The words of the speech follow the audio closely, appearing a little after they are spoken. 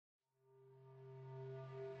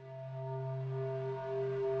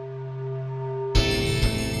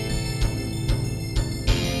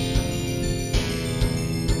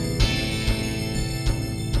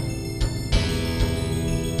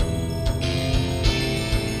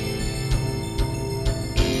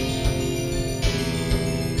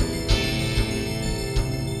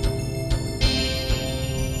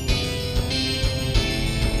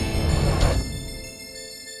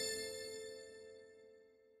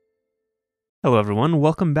Hello everyone,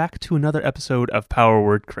 welcome back to another episode of Power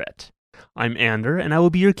Word Crit. I'm Ander, and I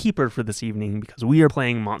will be your keeper for this evening because we are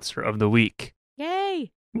playing Monster of the Week.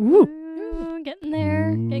 Yay! Woo! Ooh, getting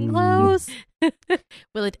there, getting close.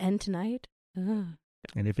 Will it end tonight? And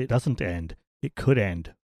if it doesn't end, it could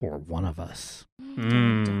end for one of us.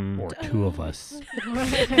 Or two of us.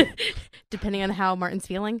 Depending on how Martin's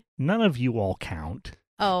feeling. None of you all count.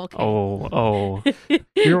 Oh, okay. Oh.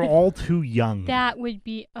 You're all too young. That would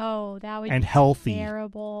be and healthy.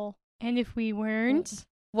 terrible. And if we weren't?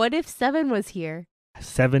 What if Seven was here?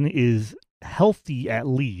 7 is healthy at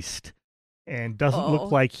least, and doesn't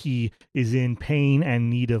look like he is in pain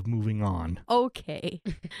and need of moving on. Okay.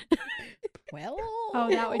 Well,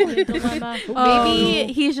 That would be a dilemma.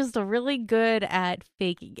 Maybe he's just really good at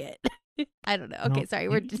faking it. I don't know. Okay, No, sorry.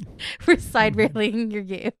 We're side railing your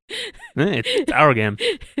game. It's our game.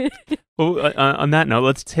 Well, on that note,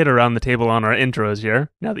 let's hit around the table on our intros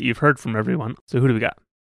here, now that you've heard from everyone. So who do we got?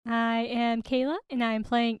 I am Kayla, and I am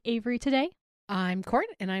playing Avery today. I'm Court,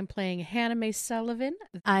 and I'm playing Hannah Mae Sullivan.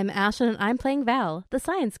 I'm Ashlyn, and I'm playing Val, the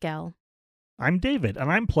science gal. I'm David,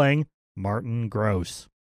 and I'm playing Martin Gross.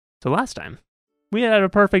 So last time, we had a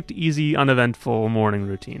perfect, easy, uneventful morning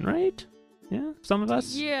routine, right? Yeah, some of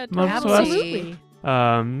us? Yeah, Most of us? Absolutely.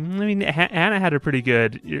 Hannah had a pretty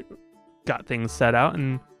good, got things set out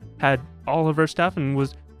and had all of her stuff and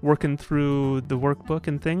was working through the workbook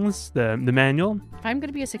and things, the manual, If I'm going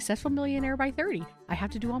to be a successful millionaire by 30, I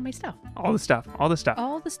have to do all my stuff. all the stuff. All the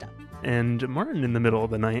stuff. And Martin in the middle of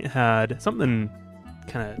the night had something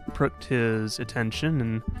kind of perked his attention,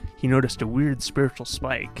 and he noticed a weird spiritual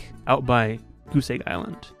spike out by Goose Egg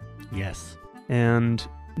Island. Yes. And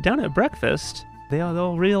down at breakfast, they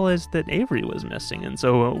all realized that Avery was missing, and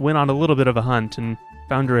so went on a little bit of a hunt and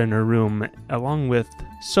found her in her room, along with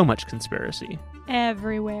so much conspiracy.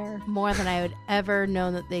 Everywhere. More than I would ever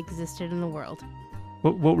known that they existed in the world.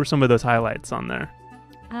 What were some of those highlights on there?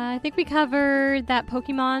 I think we covered that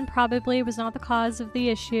Pokemon probably was not the cause of the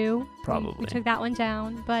issue. Probably. We took that one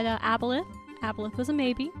down. But Aboleth was a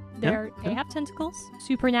maybe. They have tentacles.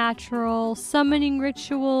 Supernatural, summoning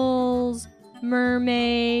rituals,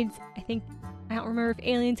 mermaids. I don't remember if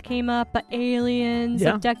aliens came up, but aliens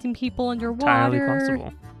abducting people underwater. Entirely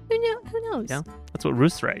possible. Who knows? Yeah, that's what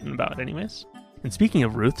Ruth's writing about anyways. And speaking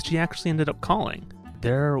of Ruth, she actually ended up calling.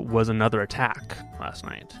 There was another attack last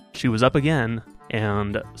night. She was up again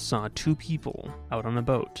and saw 2 people out on a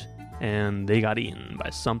boat, and they got eaten by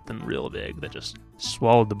something real big that just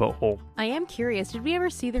swallowed the boat whole. I am curious. Did we ever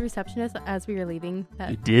see the receptionist as we were leaving?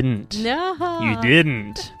 You didn't. No. You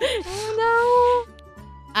didn't. Oh, no.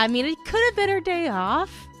 I mean, it could have been her day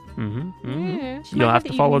off. Yeah, she You'll might have the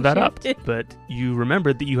to follow evening that up. shift. But you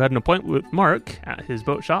remembered that you had an appointment with Mark at his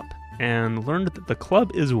boat shop and learned that the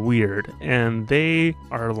club is weird and they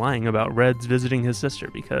are lying about Red's visiting his sister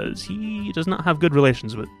because he does not have good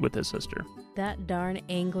relations with his sister. That darn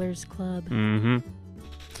Anglers Club.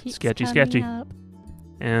 Keeps Sketchy, coming sketchy. up.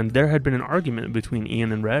 And there had been an argument between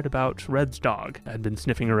Ian and Red about Red's dog that had been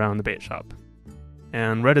sniffing around the bait shop.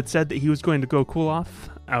 And Red had said that he was going to go cool off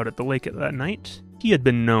out at the lake at that night. He had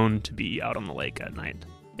been known to be out on the lake at night.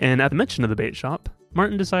 And at the mention of the bait shop,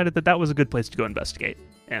 Martin decided that was a good place to go investigate,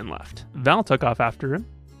 and left. Val took off after him,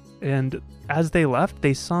 and as they left,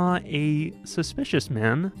 they saw a suspicious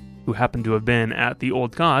man, who happened to have been at the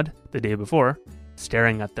Old Cod the day before,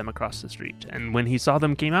 staring at them across the street. And when he saw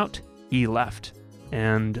them came out, he left,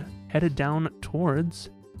 and headed down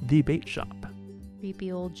towards the bait shop.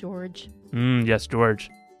 Creepy old George. Yes, George,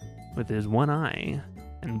 with his one eye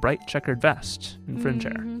and bright checkered vest and fringe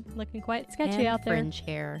hair. Looking quite sketchy And out there. fringe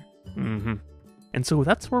hair. And so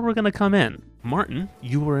that's where we're going to come in. Martin,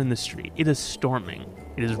 you were in the street. It is storming.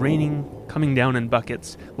 It is raining, coming down in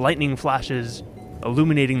buckets, lightning flashes,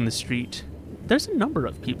 illuminating the street. There's a number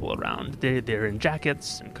of people around. They're in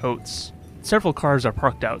jackets and coats. Several cars are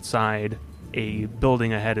parked outside a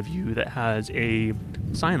building ahead of you that has a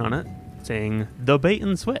sign on it saying, "The Bait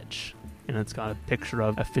and Switch." And it's got a picture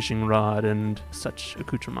of a fishing rod and such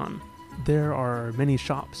accoutrement. There are many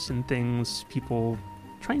shops and things, people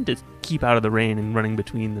trying to keep out of the rain and running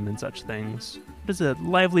between them and such things. It is a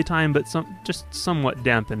lively time, but just somewhat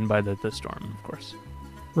dampened by the storm, of course.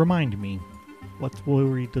 Remind me, what were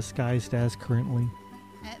we disguised as currently?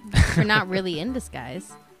 We're not really in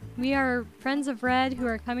disguise. We are friends of Red who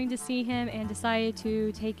are coming to see him and decided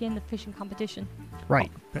to take in the fishing competition.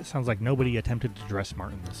 Right. That sounds like nobody attempted to dress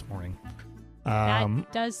Martin this morning.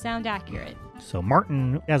 That does sound accurate. So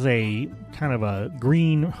Martin has a kind of a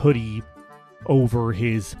green hoodie over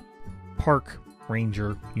his park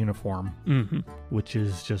ranger uniform, which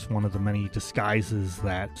is just one of the many disguises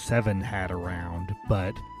that Seven had around.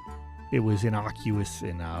 But it was innocuous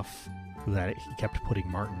enough that he kept putting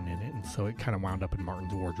Martin in it, and so it kind of wound up in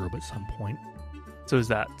Martin's wardrobe at some point. So is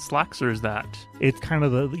that slacks or is that... It's kind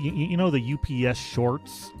of the UPS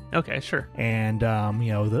shorts, Okay, sure. and tan,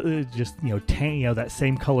 that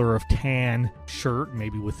same color of tan shirt,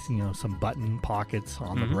 maybe with some button pockets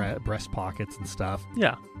on the breast pockets and stuff.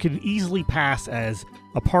 Yeah. Could easily pass as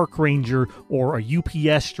a park ranger or a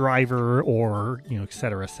UPS driver or et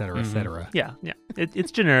cetera, et cetera, et cetera. Yeah.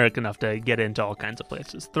 It's generic enough to get into all kinds of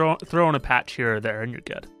places. Throw in a patch here or there and you're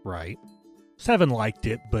good. Right. Seven liked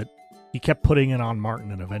it, but he kept putting it on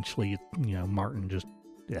Martin, and eventually, Martin just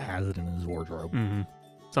has it in his wardrobe. Mm-hmm.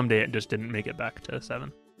 Someday it just didn't make it back to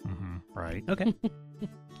 7. Mm-hmm. Right. Okay.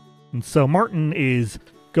 And so Martin is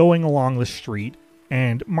going along the street,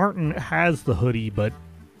 and Martin has the hoodie, but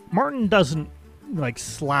Martin doesn't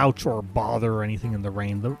slouch or bother or anything in the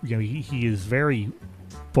rain. He is very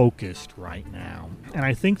focused right now, and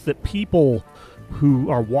I think that people who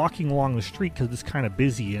are walking along the street, because it's kind of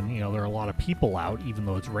busy and there are a lot of people out even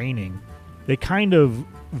though it's raining, they kind of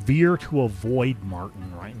veer to avoid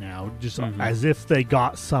Martin right now, just as if they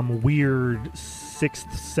got some weird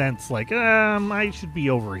sixth sense, I should be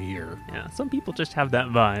over here. Yeah, some people just have that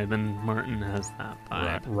vibe, and Martin has that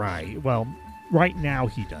vibe. Right. Well, right now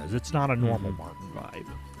he does. It's not a normal Martin vibe.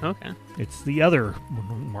 Okay. It's the other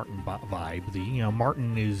Martin vibe.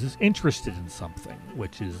 Martin is interested in something,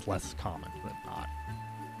 which is less common than not.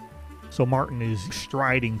 So Martin is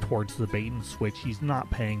striding towards the bait and switch. He's not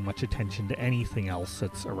paying much attention to anything else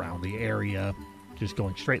that's around the area, just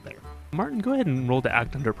going straight there. Martin, go ahead and roll to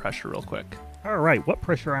act under pressure real quick. All right, what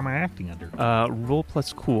pressure am I acting under? Roll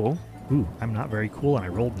plus cool. Ooh, I'm not very cool, and I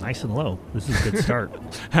rolled nice and low. This is a good start.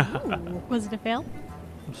 Was it a fail?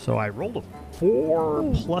 So I rolled a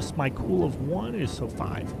 4 plus my cool of 1 is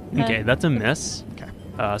 5. Okay, that's a miss. Okay.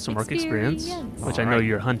 Some work experience, which I know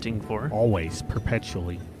you're hunting for. Always,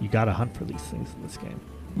 perpetually. You gotta hunt for these things in this game.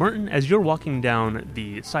 Martin, as you're walking down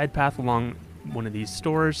the side path along one of these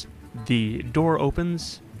stores, the door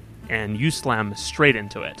opens and you slam straight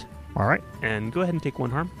into it. All right. And go ahead and take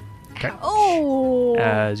 1 harm. Okay. Oh!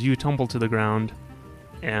 As you tumble to the ground,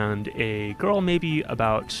 and a girl maybe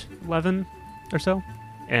about 11 or so,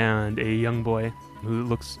 and a young boy who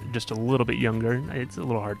looks just a little bit younger. It's a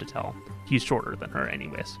little hard to tell. He's shorter than her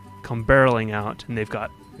anyways. Come barreling out, and they've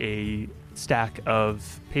got a stack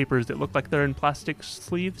of papers that look like they're in plastic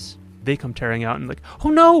sleeves. They come tearing out and oh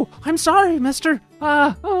no, I'm sorry, mister.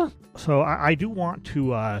 So I do want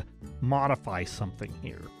to modify something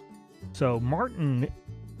here. So Martin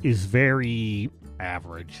is very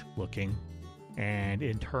average looking, and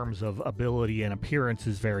in terms of ability and appearance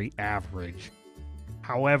is very average.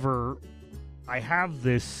 However, I have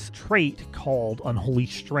this trait called Unholy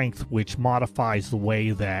Strength, which modifies the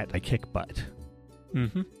way that I kick butt.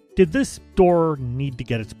 Mm-hmm. Did this door need to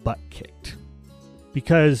get its butt kicked?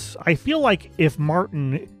 Because I feel like if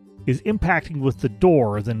Martin is impacting with the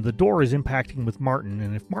door, then the door is impacting with Martin,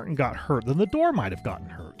 and if Martin got hurt, then the door might have gotten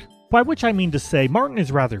hurt. By which I mean to say, Martin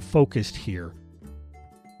is rather focused here.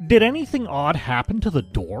 Did anything odd happen to the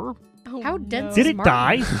door? Oh, How dense Did is it Martin?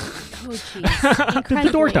 die? Oh, jeez. Did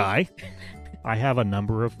the door die? I have a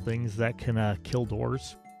number of things that can kill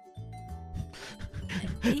doors.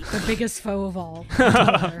 The biggest foe of all.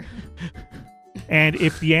 The door. And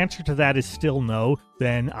if the answer to that is still no,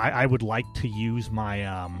 then I would like to use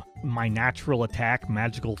my my natural attack,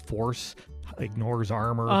 magical force, ignores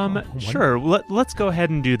armor. Sure. Let's go ahead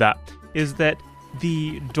and do that. Is that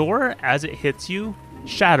the door, as it hits you,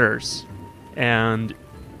 shatters and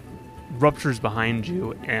ruptures behind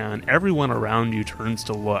you, and everyone around you turns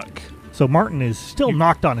to look. So Martin is still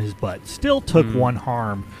knocked on his butt, still took 1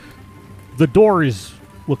 harm. The door is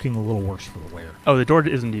looking a little worse for the wear. Oh, the door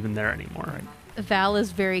isn't even there anymore. Right. Val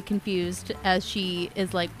is very confused as she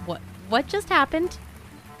is like, what just happened?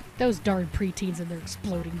 Those darn preteens and their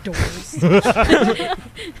exploding doors.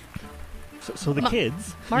 So the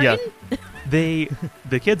kids... Martin? Yeah,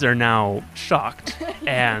 the kids are now shocked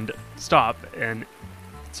and stop, and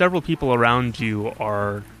several people around you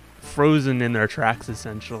are frozen in their tracks,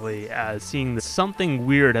 essentially, as seeing that something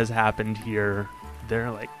weird has happened here.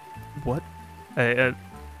 They're like, what?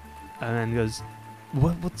 And goes,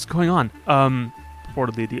 what's going on?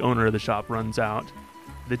 Reportedly, the owner of the shop runs out.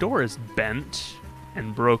 The door is bent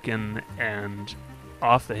and broken and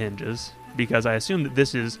off the hinges, because I assume that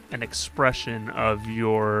this is an expression of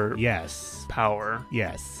your Yes. power.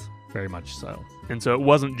 Yes. Very much so. And so it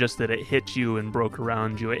wasn't just that it hit you and broke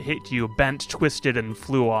around you. It hit you, bent, twisted, and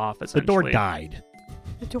flew off, essentially. The door died.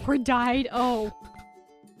 The door died. Oh.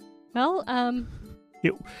 Well,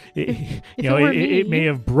 It it were may me.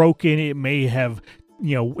 have broken. It may have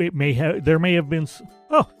there may have been.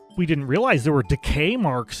 We didn't realize there were decay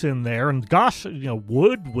marks in there, and gosh,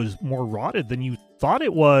 wood was more rotted than you thought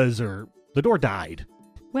it was, or the door died.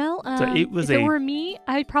 Well, So it was if it a- were me,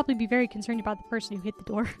 I'd probably be very concerned about the person who hit the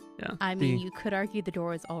door. Yeah. I mean, you could argue the door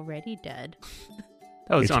was already dead.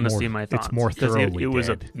 that was it's honestly more- my it's thoughts. more 'cause thoroughly it was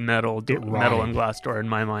a dead. metal It and rotted. glass door in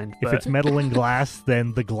my mind. If But it's metal and glass,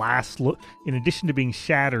 then the glass, in addition to being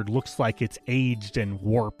shattered, looks like it's aged and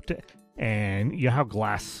warped. And you know how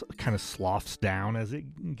glass kind of sloughs down as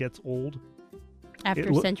it gets old?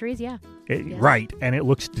 After centuries, yeah. Yes. Right, and it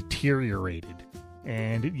looks deteriorated.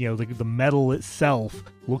 And, the metal itself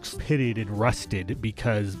looks pitted and rusted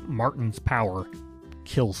because Martin's power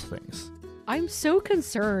kills things. I'm so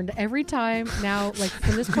concerned every time now, like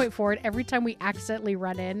from this point forward, every time we accidentally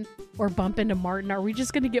run in or bump into Martin, are we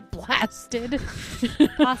just going to get blasted?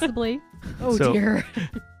 Possibly. Oh, So- dear.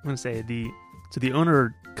 I'm gonna say the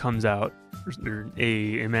owner comes out, or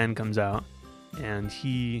a man comes out, and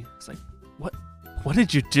he's like, "What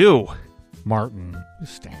did you do?" Martin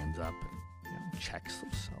stands up and checks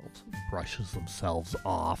themselves, brushes themselves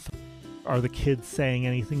off. Are the kids saying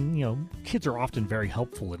anything? Kids are often very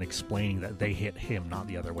helpful in explaining that they hit him, not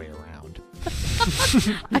the other way around.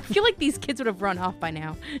 I feel like these kids would have run off by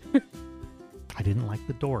now. I didn't like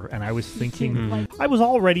the door, and I was thinking, Mhm. I was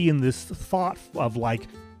already in this thought of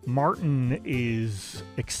Martin is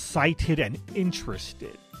excited and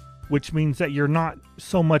interested, which means that you're not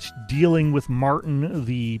so much dealing with Martin,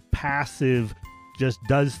 the passive, just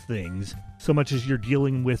does things, so much as you're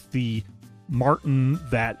dealing with the Martin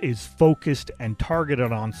that is focused and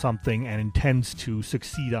targeted on something and intends to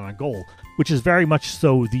succeed on a goal, which is very much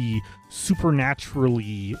so the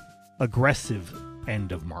supernaturally aggressive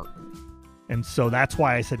end of Martin. And so that's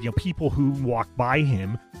why I said, people who walk by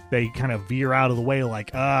him, they kind of veer out of the way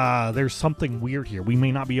like, there's something weird here. We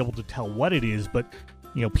may not be able to tell what it is, but,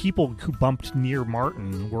 people who bumped near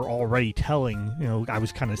Martin were already telling, I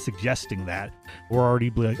was kind of suggesting that. We're already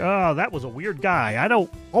like, that was a weird guy. I'll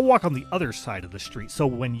walk on the other side of the street. So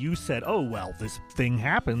when you said, this thing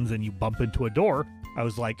happens and you bump into a door, I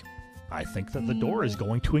was like, I think that the door is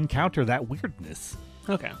going to encounter that weirdness.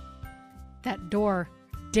 Okay. That door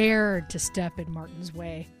dared to step in Martin's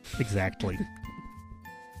way. Exactly.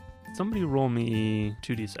 Somebody roll me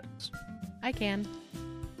 2d6. I can.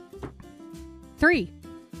 3.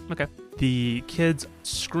 Okay. The kids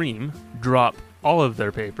scream, drop all of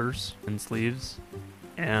their papers and sleeves,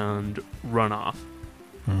 and run off.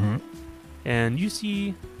 Mm-hmm. And you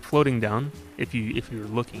see floating down, if you're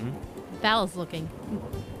looking. Val's looking.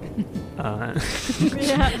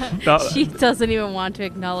 You She doesn't even want to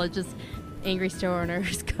acknowledge this angry store owner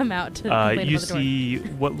who's come out to complain about the door. see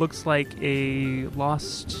what looks like a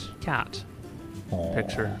lost cat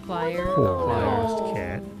picture. Flyer. Poor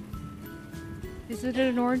cat. Is it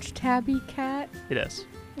an orange tabby cat? It is.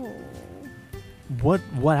 Oh. What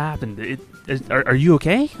happened? Are you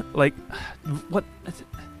okay? Like, what?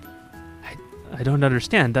 I don't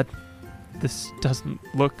understand. This doesn't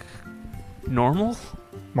look normal.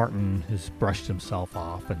 Martin has brushed himself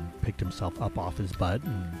off and picked himself up off his butt,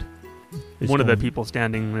 and is One of the going- people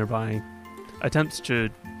standing nearby attempts to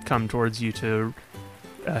come towards you to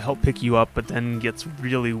help pick you up, but then gets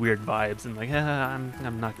really weird vibes and like,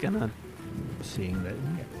 I'm not gonna. seeing that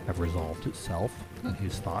have resolved itself and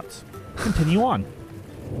his thoughts continue on.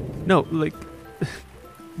 No, like,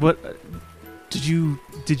 what? Did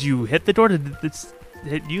you hit the door? Did this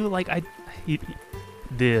hit you? Like,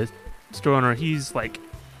 the store owner, he's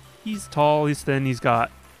tall, he's thin, he's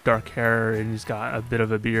got dark hair, and he's got a bit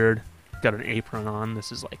of a beard. Got an apron on.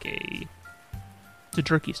 This is like it's a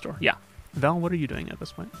jerky store. Yeah. Val, what are you doing at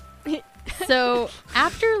this point? So,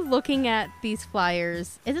 after looking at these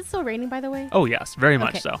flyers, is it still raining, by the way? Oh yes, very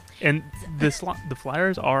much Okay. so. And the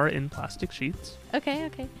flyers are in plastic sheets. Okay.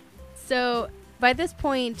 So, by this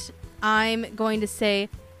point, I'm going to say,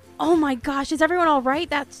 oh my gosh, is everyone all right?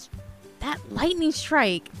 That lightning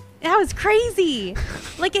strike. That was crazy.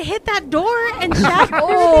 Like, it hit that door and shattered.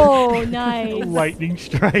 Oh, nice. Lightning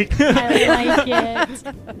strike. I like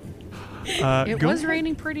it. It was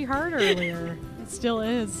raining pretty hard earlier. It still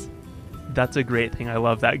is. That's a great thing. I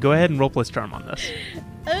love that. Go ahead and roll plus charm on this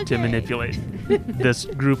to Okay. manipulate this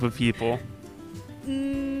group of people.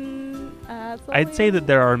 That's I'd say that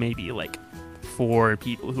there are maybe like 4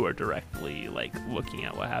 people who are directly like looking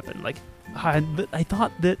at what happened. Like, I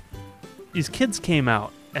thought that these kids came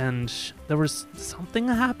out and there was something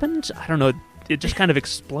that happened. I don't know. It just kind of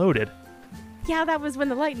exploded. Yeah, that was when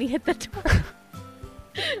the lightning hit the door.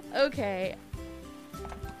 Okay.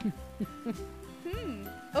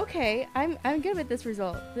 Okay, I'm good with this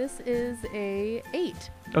result. This is a 8.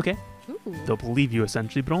 Okay. Ooh. They'll believe you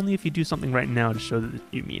essentially, but only if you do something right now to show that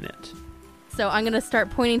you mean it. So I'm gonna start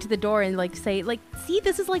pointing to the door and like say, like, see,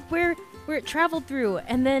 this is like where it traveled through,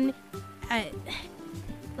 and then,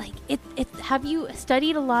 like it. Have you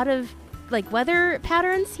studied a lot of like weather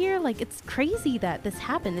patterns here? Like, it's crazy that this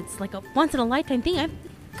happened. It's like a once in a lifetime thing. I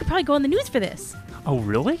could probably go on the news for this. Oh,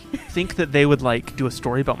 really? Think that they would like do a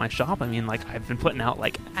story about my shop? I mean, like I've been putting out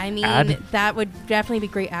like that would definitely be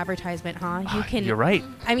great advertisement, huh? You're right.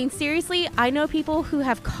 I mean, seriously, I know people who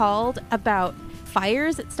have called about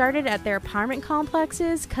fires that started at their apartment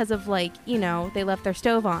complexes because of, like, you know, they left their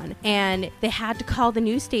stove on, and they had to call the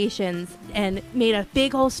news stations and made a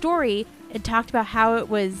big whole story and talked about how it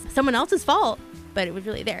was someone else's fault, but it was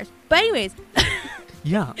really theirs. But anyways.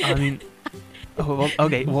 Yeah, I mean,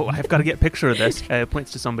 okay, well, I've got to get a picture of this.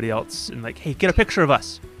 Points to somebody else and like, hey, get a picture of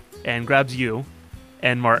us, and grabs you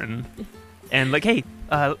and Martin and like, hey,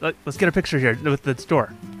 let's get a picture here with the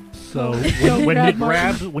store. So when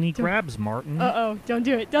he grabs Martin, don't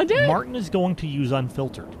do it. Don't do it. Martin is going to use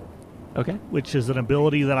Unfiltered, Okay. which is an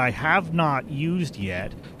ability that I have not used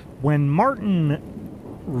yet. When Martin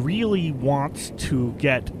really wants to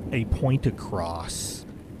get a point across,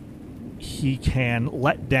 he can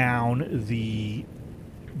let down the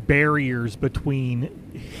barriers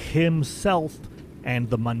between himself and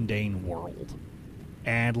the mundane world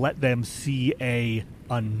and let them see a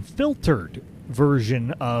unfiltered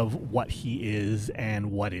version of what he is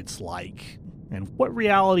and what it's like and what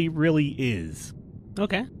reality really is.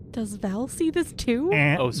 Okay. Does Val see this too?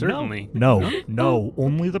 And Oh, certainly. No,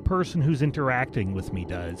 only the person who's interacting with me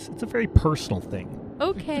does. It's a very personal thing.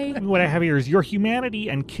 Okay. What I have here is your humanity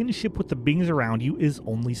and kinship with the beings around you is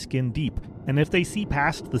only skin deep. And if they see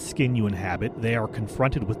past the skin you inhabit, they are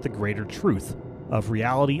confronted with the greater truth of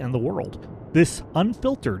reality and the world. This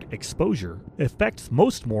unfiltered exposure affects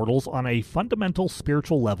most mortals on a fundamental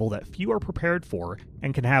spiritual level that few are prepared for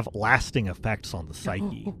and can have lasting effects on the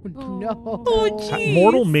psyche. No. Oh, jeez.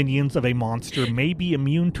 Mortal minions of a monster may be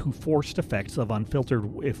immune to forced effects of unfiltered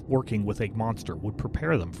if working with a monster would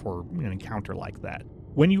prepare them for an encounter like that.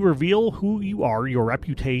 When you reveal who you are, your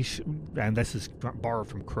reputation, and this is borrowed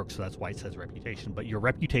from Crook, so that's why it says reputation, but your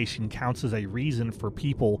reputation counts as a reason for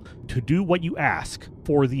people to do what you ask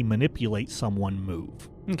for the manipulate someone move.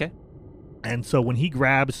 Okay. And so when he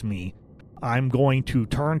grabs me, I'm going to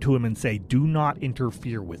turn to him and say, do not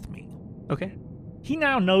interfere with me. Okay. He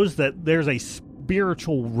now knows that there's a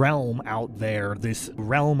spiritual realm out there, this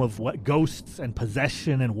realm of what ghosts and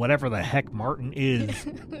possession and whatever the heck Martin is.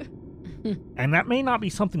 And that may not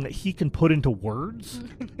be something that he can put into words,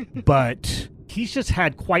 but he's just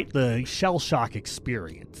had quite the shell shock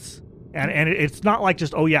experience. And it's not like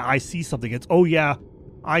just, oh yeah, I see something. It's, oh yeah,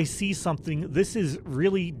 I see something. This is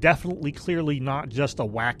really definitely clearly not just a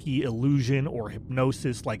wacky illusion or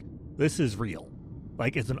hypnosis. Like, this is real.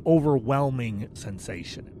 Like, it's an overwhelming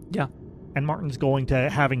sensation. Yeah. And Martin's going to,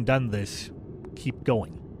 having done this, keep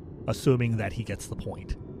going, assuming that he gets the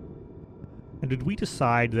point. And did we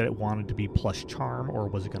decide that it wanted to be plus charm, or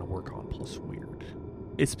was it going to work on plus weird?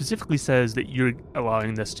 It specifically says that you're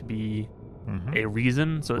allowing this to be a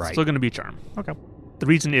reason, so it's Right. still going to be charm. Okay. The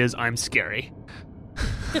reason is I'm scary.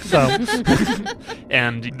 So,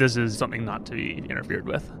 And this is something not to be interfered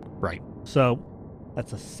with. right. So,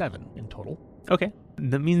 that's a 7 in total. Okay.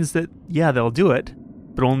 That means that, yeah, they'll do it,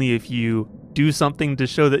 but only if you do something to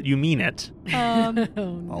show that you mean it. Oh,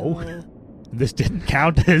 no. Oh. This didn't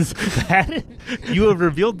count as that. You have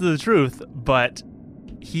revealed the truth, but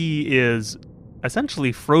he is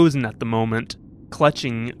essentially frozen at the moment,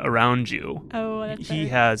 clutching around you. Oh, that's He better.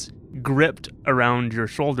 has gripped around your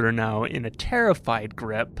shoulder now in a terrified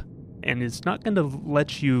grip, and is not going to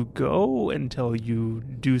let you go until you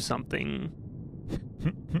do something.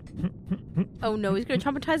 Oh no, he's gonna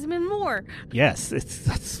traumatize him even more. Yes,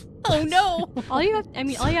 that's Oh no. all you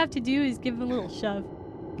have to do is give him a little shove.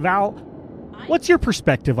 Val, what's your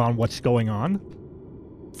perspective on what's going on?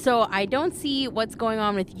 So I don't see what's going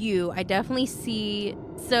on with you. I definitely see.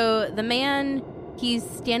 So the man, he's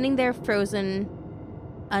standing there frozen,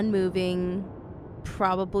 unmoving,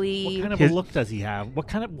 probably. What kind of a look does he have? What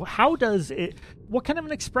kind of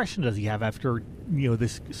an expression does he have after,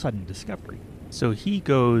 this sudden discovery? So he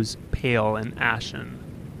goes pale and ashen,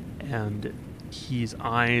 and his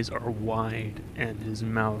eyes are wide, and his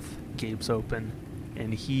mouth gapes open,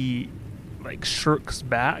 and he shirks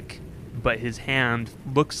back, but his hand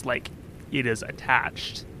looks like it is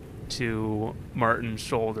attached to Martin's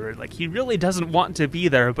shoulder. Like, he really doesn't want to be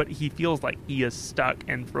there, but he feels like he is stuck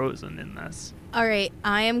and frozen in this. All right,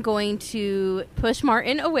 I am going to push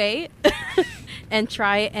Martin away and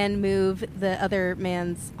try and move the other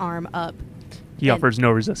man's arm up. He offers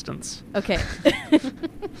no resistance. Okay.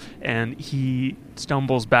 And he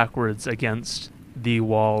stumbles backwards against the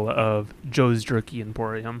wall of Joe's Jerky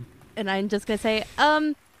Emporium. And I'm just going to say,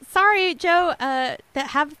 sorry, Joe,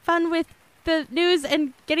 have fun with the news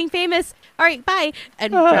and getting famous. All right, bye.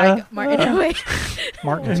 And drag Martin away.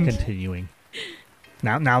 Martin is continuing.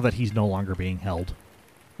 Now that he's no longer being held.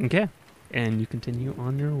 Okay. And you continue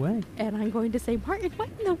on your way. And I'm going to say, Martin, what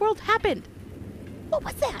in the world happened? What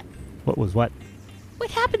was that? What was what? What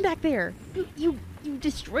happened back there? You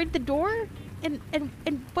destroyed the door? And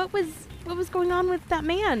what was going on with that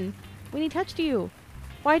man when he touched you?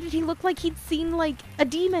 Why did he look like he'd seen like a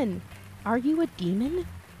demon? Are you a demon?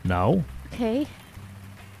 No. Okay.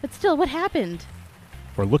 But still, what happened?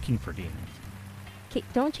 We're looking for demons. Okay,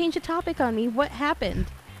 don't change the topic on me. What happened?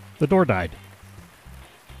 The door died.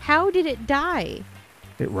 How did it die?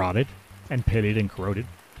 It rotted and pitted and corroded.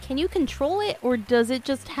 Can you control it, or does it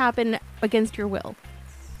just happen against your will?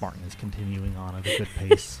 Martin is continuing on at a good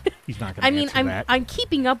pace. He's not going to answer that. I'm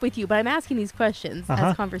keeping up with you, but I'm asking these questions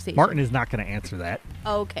as conversation. Martin is not going to answer that.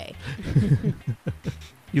 Okay.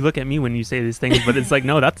 You look at me when you say these things, but it's like,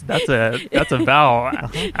 no, that's a Val.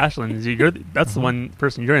 Ashlyn, that's the one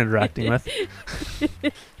person you're interacting with.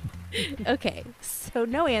 Okay, so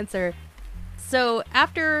no answer. So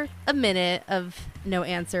after a minute of no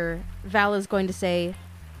answer, Val is going to say,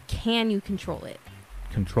 can you control it?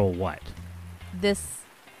 Control what? This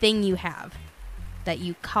thing you have that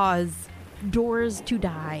you cause doors to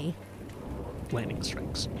die. Lightning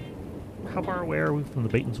strikes. How far away are we from the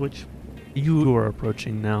bait and switch? You are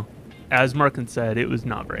approaching now. As Markin said, it was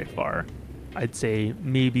not very far. I'd say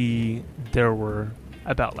maybe there were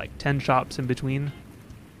about like 10 shops in between.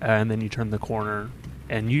 And then you turn the corner,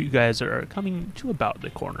 and you guys are coming to about the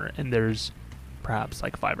corner, and there's perhaps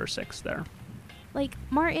like 5 or 6 there. Like,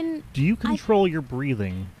 Martin... Do you control your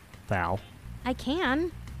breathing, Val? I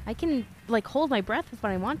can, like, hold my breath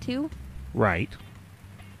when I want to. Right.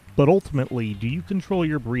 But ultimately, do you control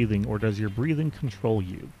your breathing, or does your breathing control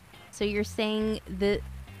you? So you're saying that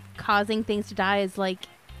causing things to die is like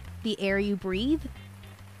the air you breathe?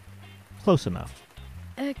 Close enough.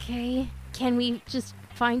 Okay. Can we just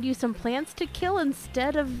find you some plants to kill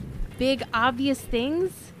instead of big, obvious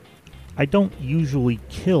things? I don't usually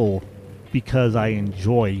kill because I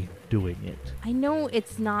enjoy doing it. I know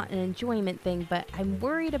it's not an enjoyment thing, but I'm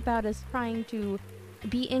worried about us trying to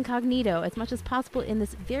be incognito as much as possible in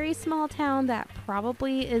this very small town that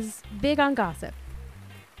probably is big on gossip.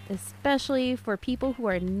 Especially for people who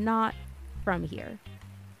are not from here.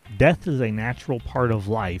 Death is a natural part of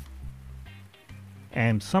life,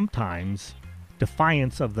 and sometimes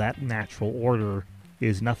defiance of that natural order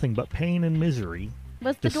is nothing but pain and misery.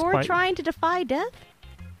 Was the door trying to defy death?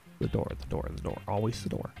 The door. Always the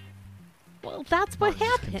door. Well, that's what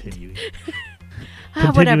happened. Continuing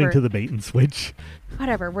Whatever. to the bait and switch.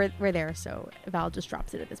 Whatever, we're there, so Val just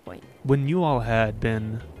drops it at this point. When you all had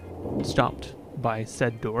been stopped by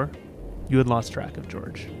said door, you had lost track of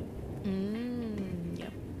George.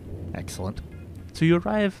 Yep. Excellent. So you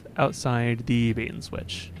arrive outside the bait and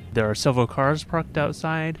switch. There are several cars parked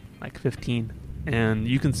outside, like 15, and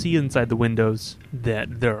you can see inside the windows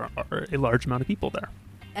that there are a large amount of people there.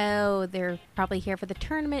 Oh, they're probably here for the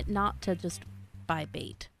tournament, not to just buy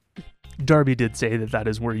bait. Darby did say that that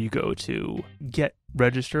is where you go to get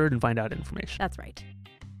registered and find out information. That's right.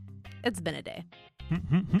 It's been a day.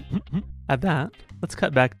 At that, let's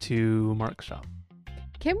cut back to Mark's shop.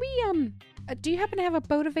 Can we, do you happen to have a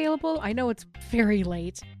boat available? I know it's very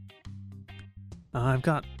late. I've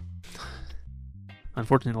got...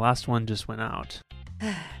 Unfortunately, the last one just went out.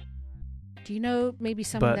 Do you know maybe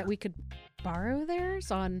someone that we could borrow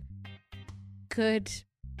theirs on good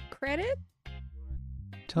credit?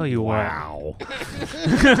 Tell you what. Wow.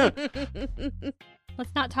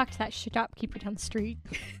 Let's not talk to that shopkeeper down the street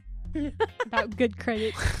about good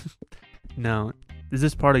credit. Now, is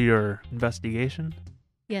this part of your investigation?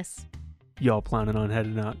 Yes. Y'all planning on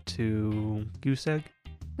heading out to Goose Egg?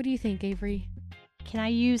 What do you think, Avery? Can I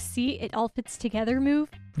use see it all fits together move?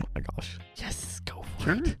 Oh my gosh. Yes, go for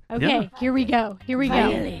Sure. it. Okay, here we go.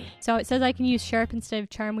 Finally. So it says I can use sharp instead of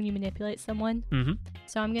charm when you manipulate someone. Mm-hmm.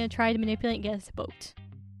 So I'm going to try to manipulate and get us a boat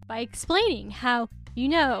by explaining how,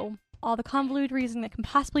 all the convoluted reasoning that can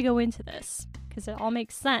possibly go into this, because it all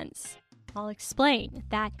makes sense. I'll explain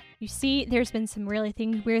that, you see, there's been some really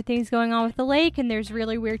weird things going on with the lake, and there's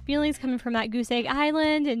really weird feelings coming from that Goose Egg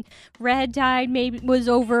Island, and Red was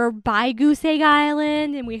over by Goose Egg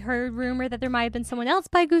Island, and we heard rumor that there might have been someone else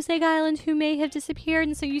by Goose Egg Island who may have disappeared,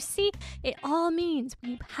 and so you see, it all means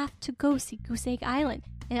we have to go see Goose Egg Island,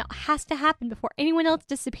 and it has to happen before anyone else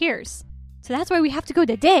disappears. So that's why we have to go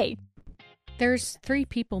today. There's 3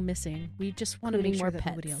 people missing. We just want to make Including sure more that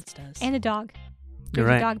nobody pets. else does. And a dog. You're There's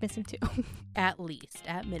right. a dog missing too. At least,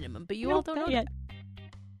 at minimum. But you Nope, all don't know not yet.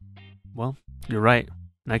 Well, you're right.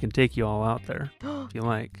 And I can take you all out there if you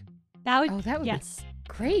like. That would. Oh, that would yes. be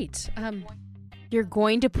great. You're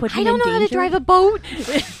going to put I him don't in know how to danger? drive a boat.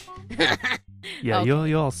 Yeah, Okay.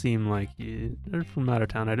 you all seem like you're from out of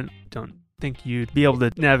town. I don't think you'd be able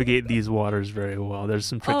to navigate these waters very well. There's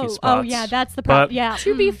some tricky spots. Oh yeah, that's the problem. But- Yeah.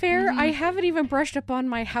 To be mm, fair, mhm. I haven't even brushed up on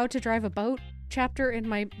my how to drive a boat chapter in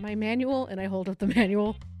my manual, and I hold up the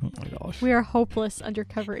manual. Oh my gosh. We are hopeless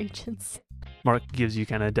undercover agents. Mark gives you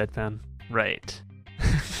kind of deadpan. Right.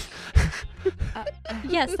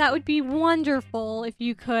 Yes, that would be wonderful if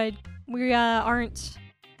you could. We aren't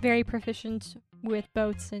very proficient with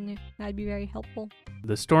boats, and that'd be very helpful.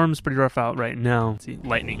 The storm's pretty rough out right now. See,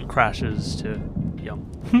 lightning crashes to,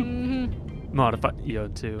 Mhm. modify,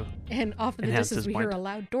 to. And off in the Enhance distance, his we hear point. a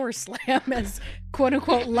loud door slam as "quote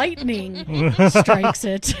unquote" lightning strikes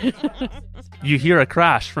it. You hear a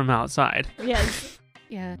crash from outside. Yes.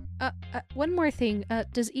 Yeah. One more thing.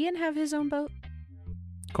 Does Ian have his own boat?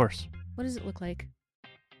 Of course. What does it look like?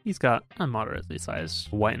 He's got a moderately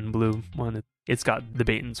sized white and blue one. It's got the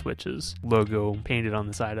bait and switches logo painted on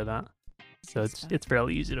the side of that. So it's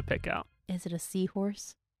fairly easy to pick out. Is it a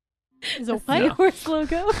seahorse? Is a No. white horse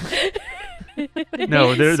logo?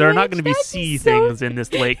 No, there are not going to be That'd sea so things in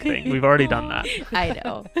this lake thing. We've already done that. I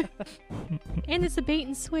know. And it's a bait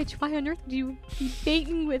and switch. Why on earth would you be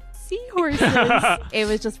baiting with seahorses? It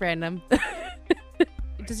was just random.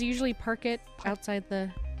 Does he usually park it outside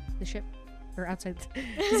the ship? Or outside?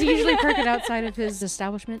 Does he usually park it outside of his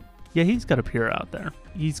establishment? Yeah, he's got a pier out there.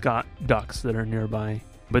 He's got docks that are nearby,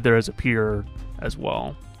 but there is a pier as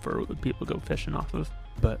well for people to go fishing off of.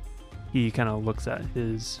 But he kind of looks at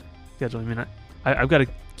his schedule. I mean, I've got to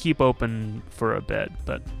keep open for a bit,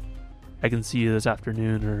 but I can see you this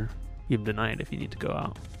afternoon or even tonight if you need to go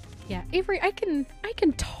out. Yeah, Avery, I can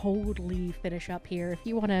totally finish up here if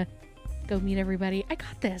you want to go meet everybody. I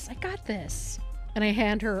got this. And I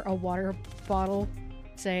hand her a water bottle.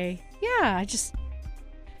 Say, yeah,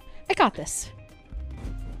 I got this.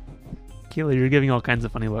 Keela, you're giving all kinds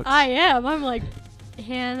of funny looks. I am. I'm like,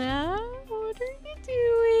 Hannah, what are you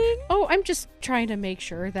doing? Oh, I'm just trying to make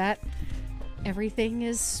sure that everything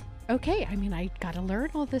is okay. I mean, I gotta learn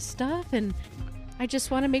all this stuff, and I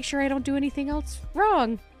just want to make sure I don't do anything else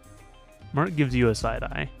wrong. Mark gives you a side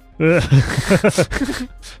eye.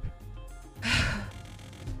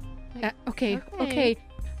 Okay.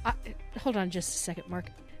 Hold on just a second, Mark.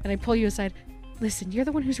 And I pull you aside. Listen, you're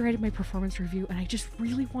the one who's writing my performance review, and I just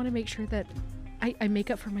really want to make sure that I make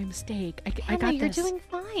up for my mistake. I Hannah, got you're this. doing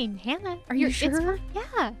fine. Hannah, Are you it's sure? fine.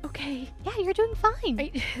 Yeah. Okay. Yeah, you're doing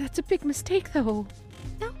fine. That's a big mistake, though.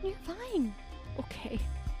 No, you're fine. Okay.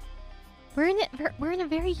 We're in a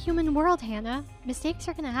very human world, Hannah. Mistakes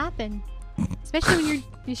are gonna happen, especially when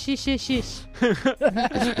you're shish.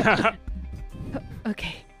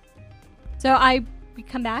 Okay. So we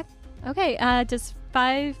come back. Okay. Does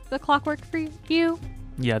 5 o'clock work for you?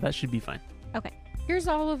 Yeah, that should be fine. Here's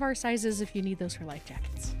all of our sizes if you need those for life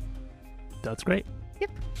jackets. That's great.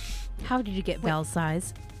 How did you get Val's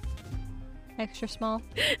size? Extra small.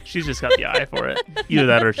 She's just got the eye for it. Either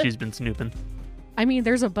that or she's been snooping. I mean,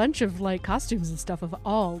 there's a bunch of like costumes and stuff of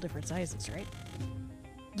all different sizes, right?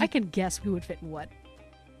 I can guess who would fit in what.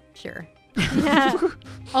 Sure.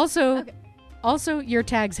 Also, Okay. also your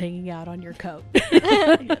tag's hanging out on your coat.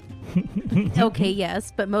 Okay,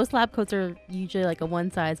 yes, but most lab coats are usually like a one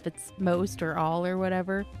size fits most or all or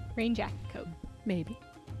whatever. Rain jacket coat. Maybe.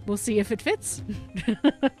 We'll see if it fits.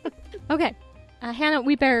 Okay. Hannah,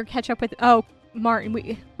 we better catch up with. Oh, Martin.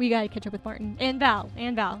 We gotta catch up with Martin and Val.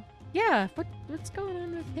 Yeah, what's going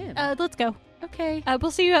on with him? Let's go. Okay,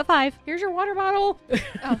 We'll see you at 5. here's your water bottle.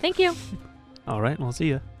 Oh, thank you. All right, we'll see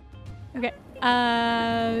you. Okay.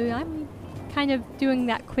 I'm kind of doing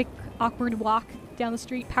that quick, awkward walk down the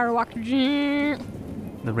street, power walk. Okay,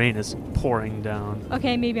 The rain is pouring down.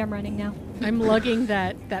 maybe I'm running now. I'm lugging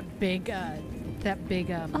that big.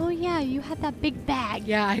 Oh yeah, you had that big bag.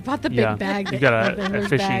 Yeah, I bought the big Yeah, bag. you got the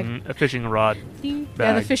a fishing rod Yeah, the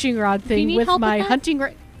bag. fishing rod Do you thing need with help my with that?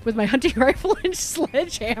 hunting rifle and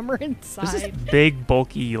sledgehammer This is inside. big,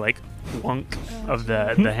 bulky, lunk of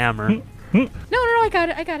the hammer. No, I got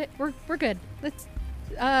it. We're good. Let's.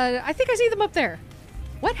 I think I see them up there.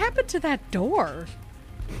 What happened to that door?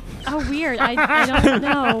 Oh, weird. I don't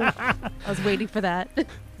know. I was waiting for that.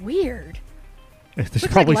 Weird. There's Looks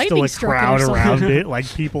probably like still lightning a struck it or crowd something. around it, like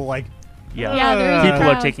people like. Yeah. Yeah, there is a People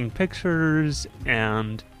are crowd. taking pictures,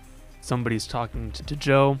 and somebody's talking to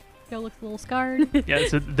Joe. Joe looks a little scarred. Yeah,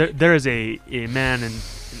 so there is a man in an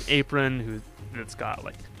apron that's got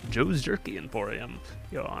like Joe's Jerky Emporium,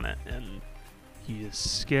 on it, and he is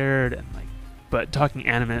scared and but talking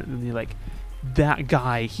animate, and you're like, that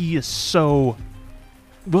guy, he is so,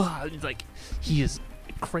 he is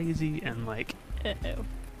crazy and Uh-oh.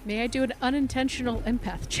 May I do an unintentional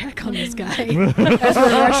empath check on this guy as we're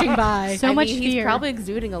rushing by? So much He's fear. probably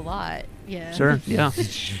exuding a lot. Yeah. sure, yeah.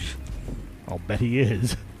 I'll bet he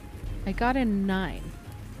is. I got a 9.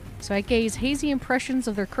 So I gaze hazy impressions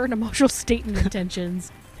of their current emotional state and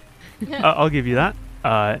intentions. I'll give you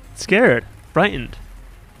that. Scared, frightened,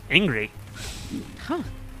 angry. Huh.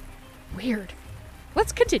 Weird.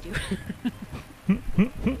 Let's continue.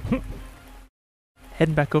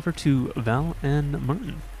 Heading back over to Val and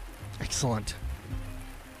Martin. Excellent.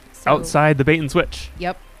 So, Outside the bait and switch.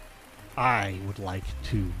 Yep. I would like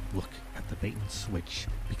to look at the bait and switch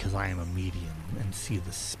because I am a medium and see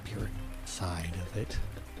the spirit side of it.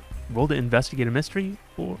 Roll to investigate a mystery,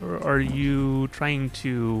 or are you trying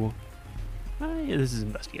to... yeah, this is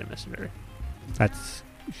investigate a mystery. That's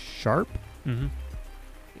sharp. Mm-hmm.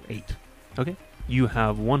 8. Okay. You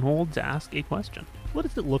have one hold to ask a question. What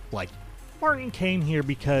does it look like? Martin came here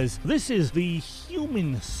because this is the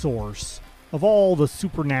human source of all the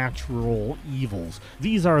supernatural evils.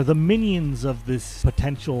 These are the minions of this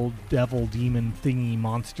potential devil, demon, thingy,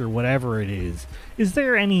 monster, whatever it is. Is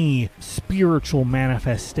there any spiritual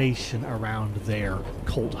manifestation around their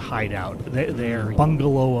cult hideout, their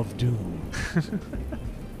bungalow of doom?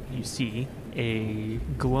 You see a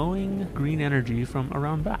glowing green energy from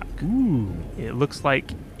around back. Ooh. It looks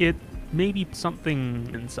like it may be something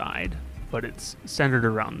inside, but it's centered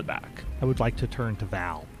around the back. I would like to turn to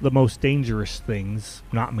Val. The most dangerous things,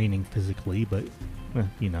 not meaning physically, but,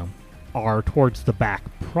 are towards the back,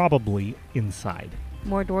 probably inside.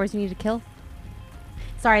 More doors you need to kill?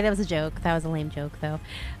 Sorry, that was a joke. That was a lame joke, though.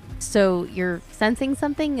 So you're sensing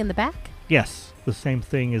something in the back? Yes, the same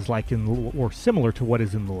thing is like or similar to what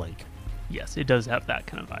is in the lake. Yes, it does have that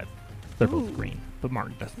kind of vibe. They're Ooh. both green, but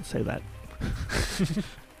Martin doesn't say that.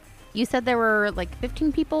 You said there were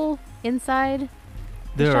 15 people inside?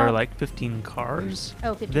 There shop? are 15 cars.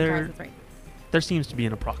 Oh, 15 There- cars, that's right. There seems to be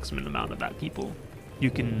an approximate amount of that people. You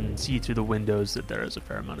can see through the windows that there is a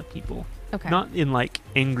fair amount of people. Okay. Not in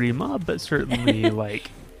angry mob, but certainly They're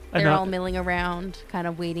enough, all milling around, kind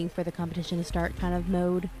of waiting for the competition to start kind of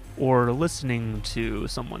mode. or listening to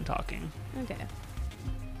someone talking. Okay.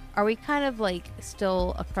 Are we kind of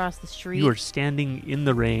still across the street? You are standing in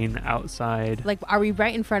the rain outside. Are we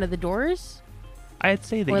right in front of the doors? I'd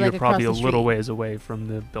say that Or, you're across probably a the little street? ways away from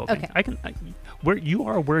the building. Okay. Where you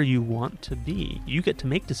are, where you want to be. You get to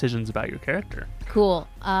make decisions about your character. Cool.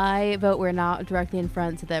 I vote we're not directly in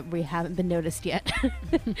front so that we haven't been noticed yet.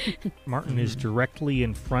 Martin is directly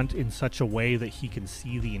in front in such a way that he can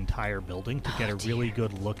see the entire building to get a really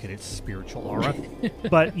good look at its spiritual aura.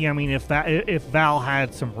 But yeah, I mean, if Val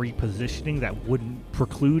had some repositioning that wouldn't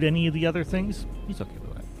preclude any of the other things, he's okay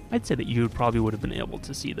with that. I'd say that you probably would have been able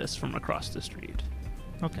to see this from across the street.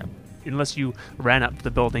 Okay. Unless you ran up to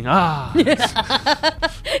the building. Ah!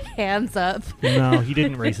 Hands up. No, he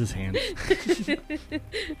didn't raise his hand.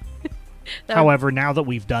 However, now that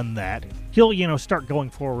we've done that, he'll, start going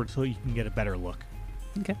forward so you can get a better look.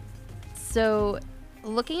 Okay. So,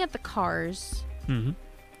 looking at the cars, Mm-hmm.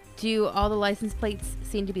 do all the license plates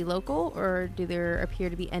seem to be local, or do there appear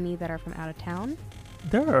to be any that are from out of town?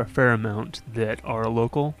 There are a fair amount that are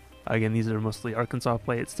local. Again, these are mostly Arkansas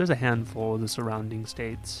plates. There's a handful of the surrounding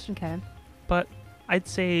states. Okay. But I'd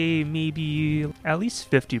say maybe at least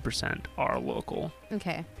 50% are local.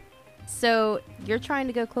 Okay. So, you're trying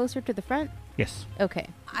to go closer to the front? Yes. Okay.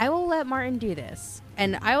 I will let Martin do this.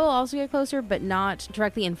 And I will also get closer, but not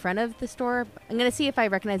directly in front of the store. I'm going to see if I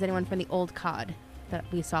recognize anyone from the old COD that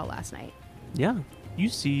we saw last night. Yeah, you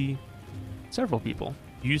see several people.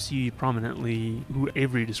 You see prominently who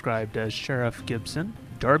Avery described as Sheriff Gibson.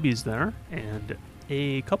 Darby's there, and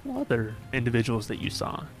a couple other individuals that you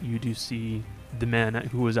saw. You do see the man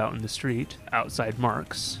who was out in the street outside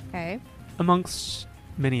Mark's, Okay. amongst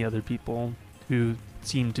many other people who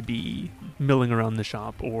seem to be milling around the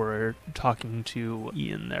shop or talking to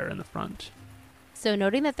Ian there in the front. So,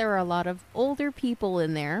 noting that there are a lot of older people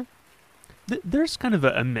in there. There's kind of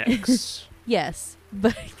a mix. Yes,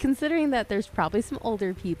 but considering that there's probably some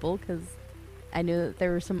older people, because I knew that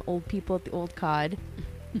there were some old people at the old COD,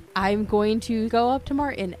 I'm going to go up to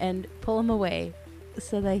Martin and pull him away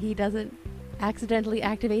so that he doesn't accidentally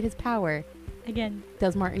activate his power. Again.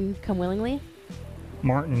 Does Martin come willingly?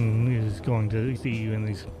 Martin is going to see you and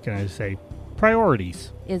he's going to say,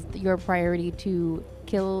 priorities. Is your priority to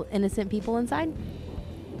kill innocent people inside?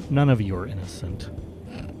 None of you are innocent.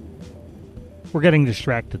 We're getting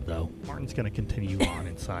distracted, though. Martin's going to continue on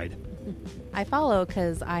inside. I follow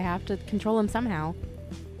because I have to control him somehow.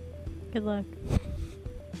 Good luck.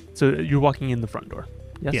 So you're walking in the front door?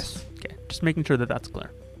 Yes? Yes. Okay, just making sure that that's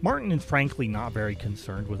clear. Martin is frankly not very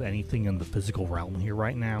concerned with anything in the physical realm here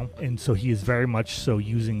right now, and so he is very much so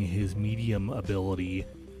using his medium ability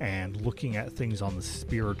and looking at things on the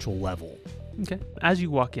spiritual level. Okay. As you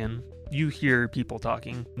walk in, you hear people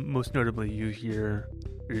talking. Most notably, you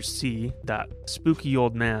see that spooky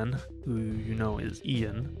old man who you know is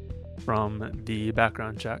Ian from the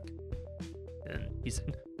background check. And he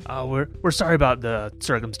said, we're sorry about the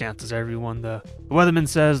circumstances, everyone. The weatherman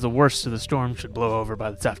says the worst of the storm should blow over by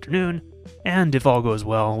this afternoon, and if all goes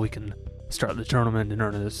well, we can start the tournament in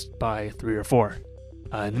earnest by 3 or 4.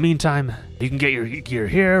 In the meantime, you can get your gear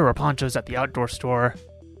here or ponchos at the outdoor store.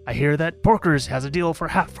 I hear that Porkers has a deal for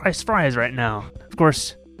half-price fries right now. Of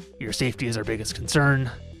course, your safety is our biggest concern.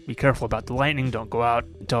 Be careful about the lightning. Don't go out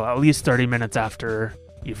until at least 30 minutes after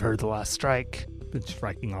you've heard the last strike. Been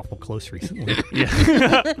striking awful close recently.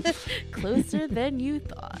 Yeah. Closer than you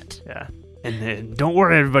thought. Yeah. And don't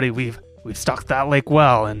worry, everybody. We've stocked that lake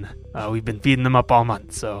well, and we've been feeding them up all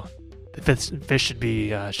month. So the fish should be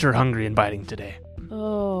sure hungry and biting today.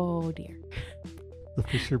 Oh, dear. The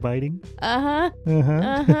fish are biting? Uh-huh. Uh-huh.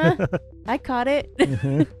 Uh-huh. I caught it.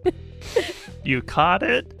 Uh-huh. You caught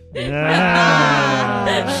it?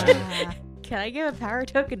 Yeah. Can I give a power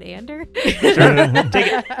token to Ander? Sure.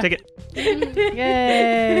 Take it.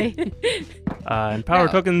 Yay. And power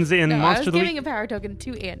No. tokens in No, I Monster was of the giving Week. a power token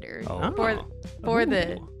to Ander Oh. for Ooh.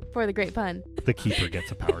 the great pun. The keeper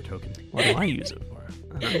gets a power token. What do I use it for?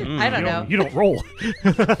 I don't know. You don't roll.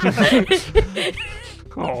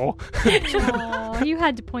 Oh. Aw, you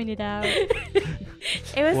had to point it out. It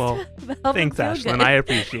was Well, to help him Thanks, feel Ashlyn. good. I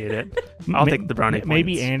appreciate it. I'll take the brownie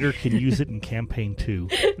Maybe points. Ander can use it in campaign 2.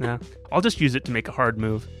 Yeah. I'll just use it to make a hard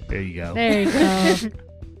move. There you go. There you go.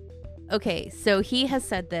 Okay, so he has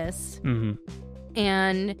said this, Mm-hmm.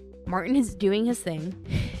 and Martin is doing his thing.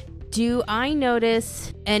 Do I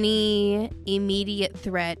notice any immediate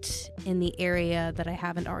threat in the area that I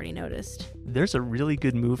haven't already noticed? There's a really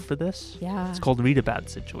good move for this. Yeah. It's called Read a Bad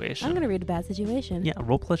Situation. I'm going to read a bad situation. Yeah,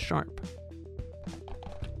 roll plus sharp.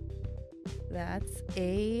 That's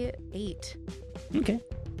a 8. Okay.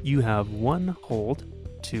 You have one hold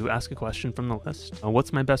to ask a question from the list.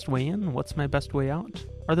 What's my best way in? What's my best way out?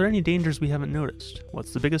 Are there any dangers we haven't noticed?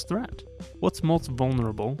 What's the biggest threat? What's most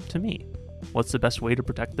vulnerable to me? What's the best way to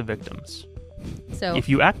protect the victims? So If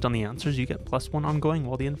you act on the answers, you get +1 ongoing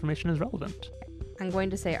while the information is relevant. I'm going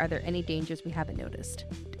to say, are there any dangers we haven't noticed?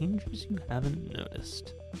 Dangers you haven't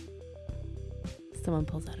noticed. Someone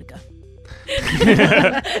pulls out a gun.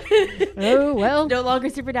 Oh, well. No longer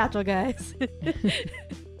supernatural, guys.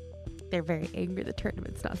 They're very angry the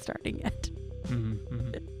tournament's not starting yet.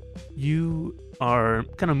 Mm-hmm. You are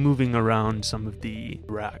kind of moving around some of the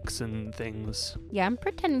racks and things. Yeah, I'm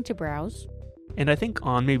pretending to browse. And I think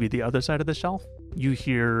on maybe the other side of the shelf, you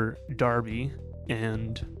hear Darby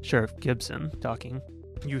and Sheriff Gibson talking.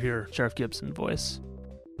 You hear Sheriff Gibson's voice.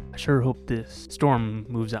 I sure hope this storm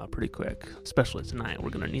moves out pretty quick, especially tonight. We're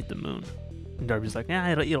going to need the moon. And Darby's like, yeah,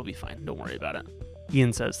 it'll be fine. Don't worry about it.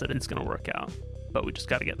 Ian says that it's going to work out, but we just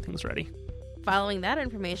got to get things ready. Following that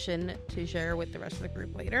information to share with the rest of the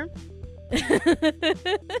group later.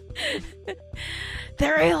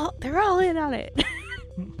 They're all in on it.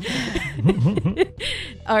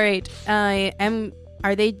 All right.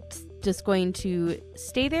 Are they just going to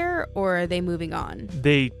stay there, or are they moving on?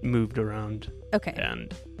 They moved around, Okay.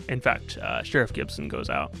 and in fact, Sheriff Gibson goes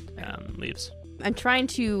out and leaves. I'm trying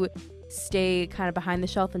to stay kind of behind the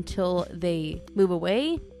shelf until they move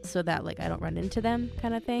away so that like I don't run into them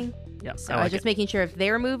kind of thing. Yeah, So I I like was just it. making sure if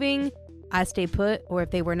they were moving, I stay put, or if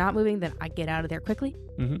they were not moving, then I get out of there quickly.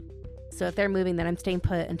 Mm-hmm. So if they're moving, then I'm staying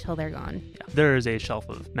put until they're gone. Yeah. There is a shelf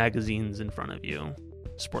of magazines in front of you,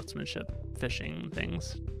 sportsmanship, fishing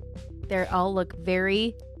things. They all look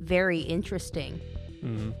very, very interesting.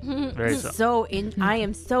 Mm-hmm. Very so. I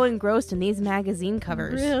am so engrossed in these magazine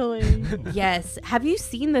covers. Really? Yes. Have you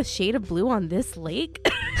seen the shade of blue on this lake?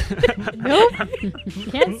 Nope.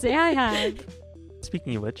 Can't say I have.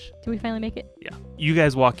 Speaking of which, Do we finally make it? yeah, you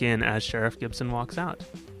guys walk in as Sheriff Gibson walks out.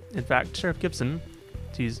 In fact, Sheriff Gibson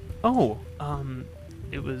sees,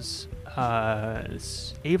 it was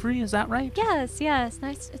Avery, is that right? Yes, yes.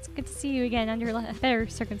 Nice. It's good to see you again under better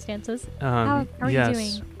circumstances. How are you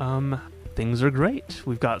yes. Things are great.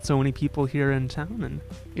 We've got so many people here in town, and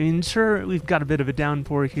I mean, sure, we've got a bit of a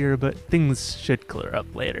downpour here, but things should clear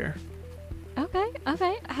up later. Okay.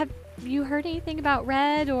 Have you heard anything about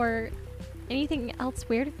Red or Anything else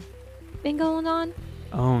weird been going on?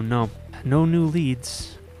 Oh, no. No new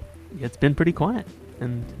leads. It's been pretty quiet,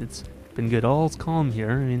 and it's been good. All's calm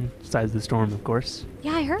here, I mean, besides the storm, of course.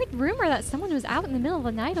 Yeah, I heard rumor that someone was out in the middle of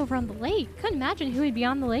the night over on the lake. Couldn't imagine who would be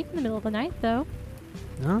on the lake in the middle of the night, though.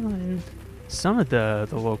 No, some of the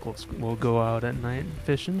locals will go out at night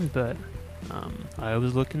fishing, but I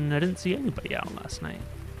was looking, I didn't see anybody out last night.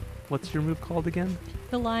 What's your move called again?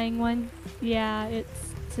 The lying one. Yeah, it's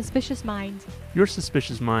Suspicious Mind. Your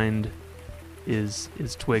suspicious mind is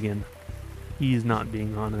twigging. He's not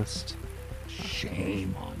being honest.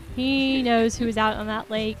 Shame on He knows who was out on that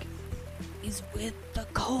lake. He's with the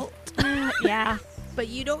cult. Yeah. But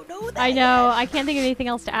you don't know that. I know. I can't think of anything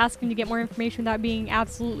else to ask him to get more information without being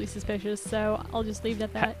absolutely suspicious, so I'll just leave it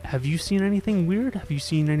at that. Have you seen anything weird? Have you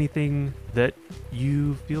seen anything that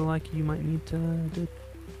you feel like you might need to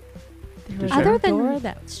There was Other a than- door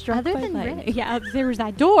that struck Other by than lightning. yeah, there was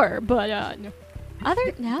that door, but no.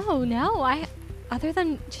 Other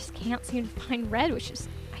than just can't seem to find Red, which is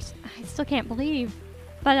I still can't believe.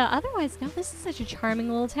 But otherwise, no, this is such a charming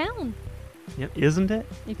little town. Yep, isn't it?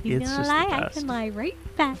 If he's It's gonna just the lie, I best. can lie right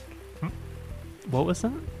back. What was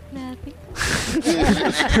that? Nothing.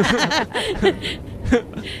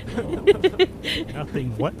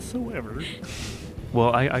 nothing whatsoever.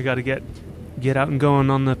 Well, I gotta get out and going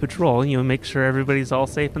on the patrol, make sure everybody's all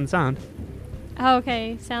safe and sound.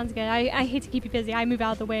 Okay, sounds good. I hate to keep you busy. I move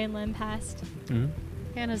out of the way and let him past. Mm-hmm.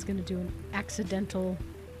 Hannah's gonna do an accidental,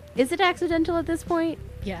 Is it accidental at this point?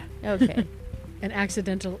 yeah, Okay. an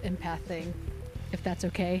accidental empath thing, if that's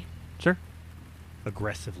okay. Sure.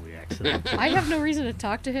 Aggressively accidental. I have no reason to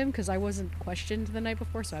talk to him because I wasn't questioned the night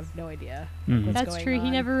before, so I have no idea. Mhm. What's That's going true. He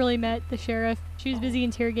on? never really met the sheriff. She was busy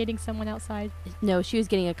interrogating someone outside. No, she was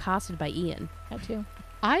getting accosted by Ian. That too.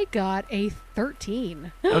 I got a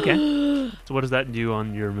 13. Okay. So what does that do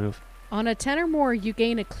on your move? On a 10 or more, you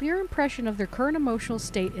gain a clear impression of their current emotional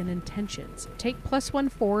state and intentions. Take +1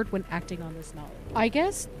 forward when acting on this knowledge. I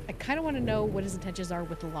guess I kind of want to know what his intentions are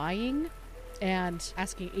with lying and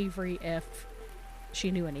asking Avery if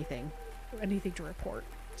she knew anything to report.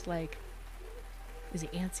 It's like, is he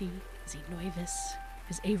antsy? Is he nervous?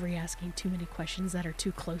 Is Avery asking too many questions that are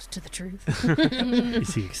too close to the truth?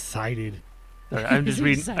 Is he excited? Sorry, I'm just He's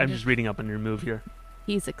reading. excited. I'm just reading up on your move here.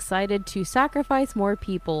 He's excited to sacrifice more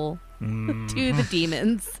people to the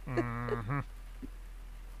demons. Mhm.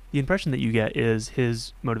 The impression that you get is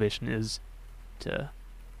his motivation is to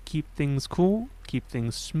keep things cool, keep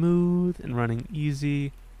things smooth and running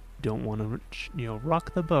easy. Don't want to,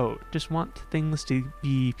 rock the boat. Just want things to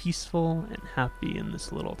be peaceful and happy in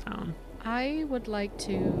this little town. I would like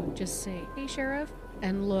to just say, hey, Sheriff,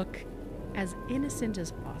 and look as innocent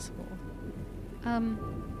as possible.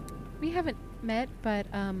 We haven't met, but,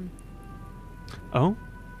 Oh,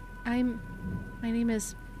 my name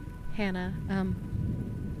is Hannah.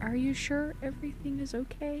 Are you sure everything is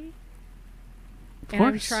okay? of And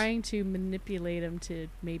I'm course. trying to manipulate him to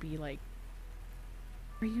maybe, like,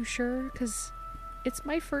 are you sure? Because it's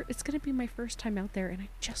gonna be my first time out there, and I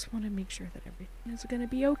just want to make sure that everything is gonna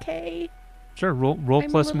be okay. Sure. Roll I'm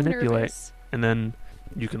plus a little manipulate, nervous. and then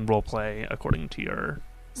you can role play according to your.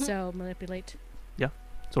 So, manipulate.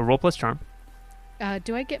 So roll plus charm.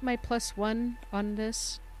 Do I get my +1 on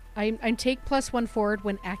this? I take +1 forward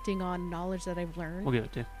when acting on knowledge that I've learned. We'll give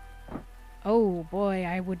it to you. Oh boy,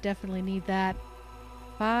 I would definitely need that.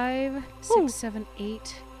 5, Ooh. 6, 7,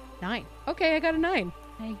 8, 9. Okay, I got a 9.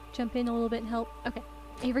 I jump in a little bit and help. Okay.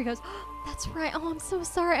 Avery goes, oh, that's right. Oh, I'm so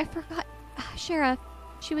sorry. I forgot. Sheriff,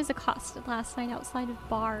 she was accosted last night outside of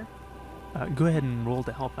bar. Go ahead and roll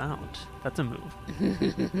to help out. That's a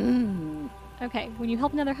move. Okay, when you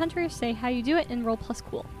help another hunter, say how you do it and roll plus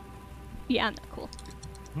cool. Yeah, I'm not cool.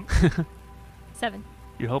 7.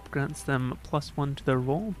 Your help grants them +1 to their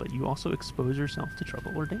roll, but you also expose yourself to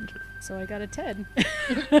trouble or danger. So I got a 10.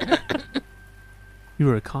 You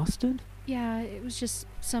were accosted? Yeah, it was just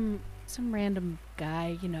some random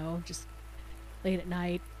guy, just late at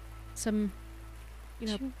night. Some,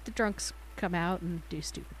 Sure. the drunks come out and do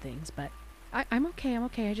stupid things, but I'm okay.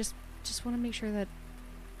 I just want to make sure that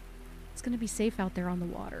it's going to be safe out there on the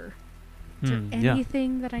water. Is there Yeah.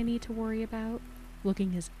 anything that I need to worry about?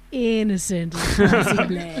 Looking as innocent as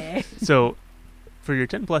possible. So, for your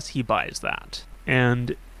 10 plus, he buys that,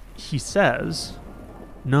 and he says,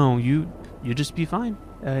 "No, you just be fine.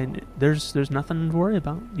 And there's nothing to worry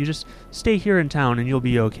about. You just stay here in town, and you'll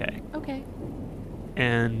be okay." Okay.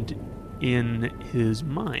 And in his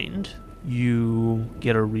mind, you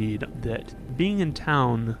get a read that being in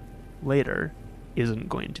town later isn't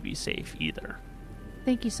going to be safe either.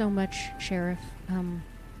 Thank you so much, Sheriff.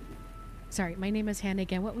 Sorry, my name is Hannah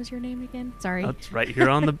again. What was your name again? Sorry. That's right here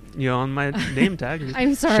on on my name tag.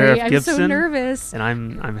 I'm sorry. Sheriff I'm Gibson, so nervous. and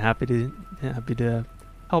I'm happy to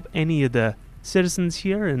help any of the citizens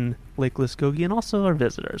here in Lake Luskogee and also our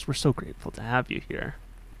visitors. We're so grateful to have you here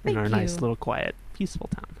in Thank our you. nice little quiet, peaceful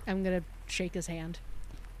town. I'm going to shake his hand.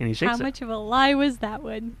 And he shakes How it. much of a lie was that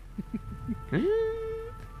one?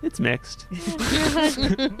 It's mixed.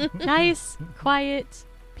 Nice, quiet,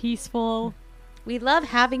 peaceful. We love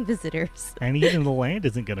having visitors. And even the land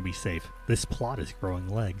isn't going to be safe. This plot is growing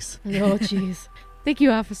legs. Oh, jeez. Thank you,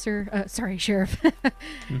 officer. Sorry, sheriff.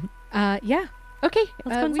 Yeah. Okay.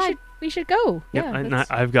 Let's go inside. We should go. Yep, Yeah. and let's-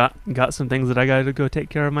 I've got some things that I got to go take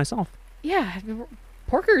care of myself. yeah.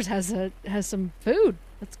 Porkers has some food.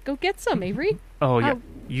 Let's go get some, Avery. Oh yeah,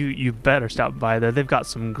 you better stop by there. They've got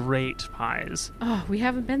some great pies. Oh, we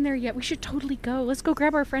haven't been there yet. We should totally go. Let's go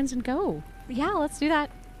grab our friends and go. Yeah, let's do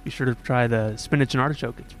that. Be sure to try the spinach and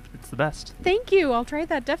artichoke. It's the best. Thank you. I'll try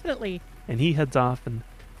that definitely. And he heads off and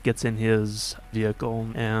gets in his vehicle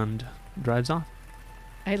and drives off.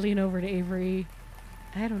 I lean over to Avery.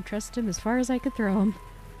 I don't trust him as far as I could throw him.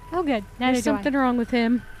 Oh, good. Neither There's do I. something wrong with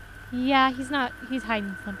him. Yeah, he's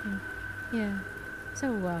hiding something. Yeah. So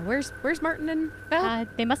where's Martin and Val?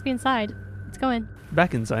 They must be inside. Let's go in.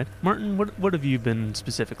 Back inside, Martin, what have you been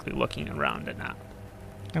specifically looking around at?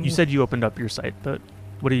 I'm You said you opened up your site, but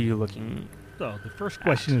what are you looking? So the first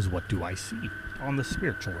question is, what do I see on the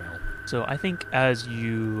spiritual realm? So I think as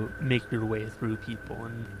you make your way through people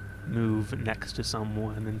and move next to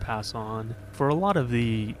someone and pass on, for a lot of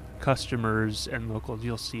the customers and locals,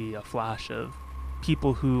 you'll see a flash of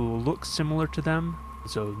people who look similar to them.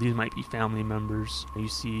 So these might be family members. You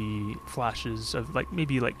see flashes of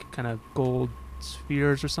maybe kind of gold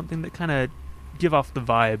spheres or something that kind of give off the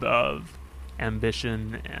vibe of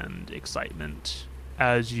ambition and excitement.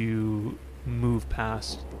 As you move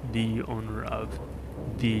past the owner of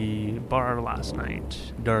the bar last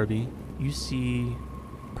night, Darby, you see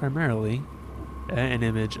primarily an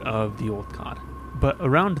image of the old cod. But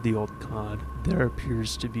around the old cod, there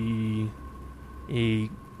appears to be a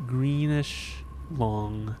greenish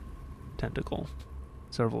long tentacle,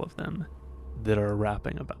 several of them, that are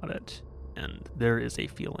wrapping about it. And there is a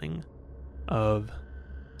feeling of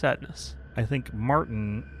sadness. I think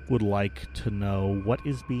Martin would like to know what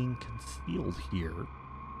is being concealed here,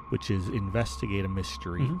 which is investigate a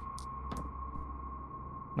mystery. Mhm.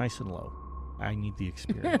 Nice and low. I need the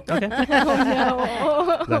experience. Okay.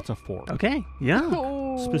 Oh, That's a 4. Okay. Yeah.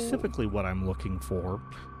 no. Specifically, what I'm looking for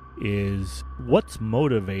is what's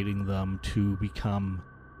motivating them to become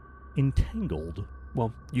entangled.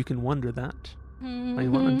 Well, you can wonder that. Mhm.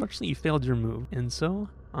 Unfortunately, you failed your move, and so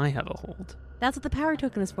I have a hold. That's what the power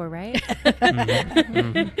token is for, right?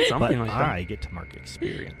 Mhm. But Something like that. I get to mark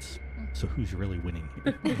experience. So who's really winning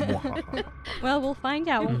here? Well, we'll find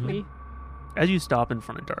out, won't Mhm. we? As you stop in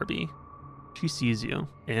front of Darby, she sees you,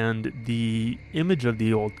 and the image of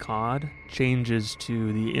the old cod changes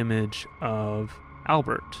to the image of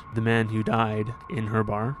Albert, the man who died in her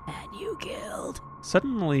bar. And you killed.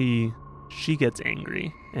 Suddenly, she gets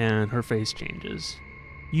angry, and her face changes.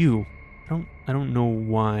 I don't know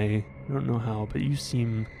why, I don't know how, but you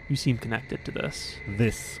seem connected to this.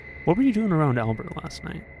 This. What were you doing around Albert last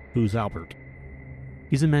night? Who's Albert?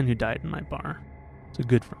 He's the man who died in my bar. He's a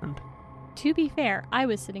good friend. To be fair, I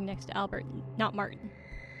was sitting next to Albert, not Martin.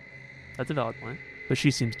 That's a valid point. But she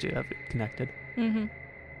seems to have it connected. Mm-hmm.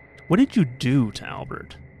 What did you do to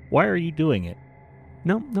Albert? Why are you doing it?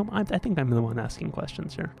 No, I think I'm the one asking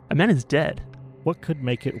questions here. A man is dead. What could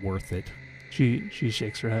make it worth it? She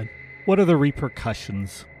shakes her head. What are the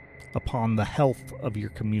repercussions upon the health of your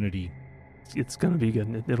community? It's gonna be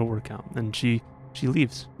good. It'll work out. And she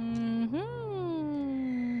leaves.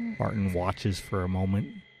 Mm-hmm. Martin watches for a moment.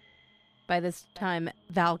 By this time,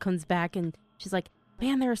 Val comes back and she's like,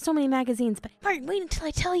 man, there are so many magazines, but Martin, wait until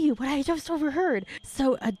I tell you what I just overheard.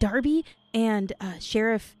 So Darby and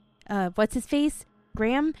Sheriff, what's his face?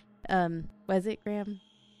 Graham? Was it Graham?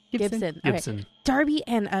 Gibson. Okay. Gibson. Darby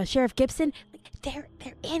and Sheriff Gibson, they're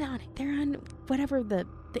in on it. They're on whatever the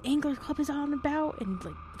Angler Club is on about, and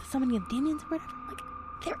the summoning of demons or whatever.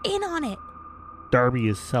 They're in on it. Darby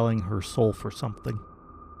is selling her soul for something.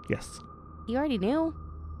 Yes. You already knew.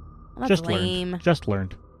 Well, that's Just lame. learned. Just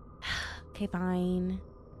learned. Okay, fine.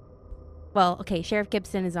 Well, okay, Sheriff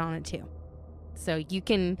Gibson is on it too. So you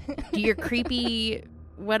can do your creepy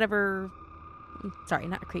whatever. Sorry,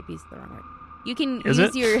 not creepy is the wrong word. You can Is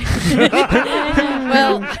use it? your.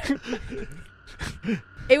 Well,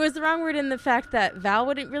 it was the wrong word in the fact that Val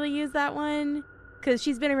wouldn't really use that one because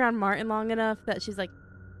she's been around Martin long enough that she's like,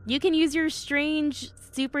 You can use your strange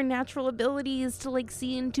supernatural abilities to, like,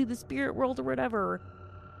 see into the spirit world or whatever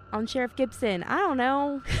on Sheriff Gibson. I don't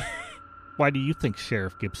know. Why do you think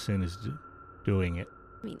Sheriff Gibson is doing it?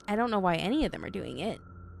 I mean, I don't know why any of them are doing it.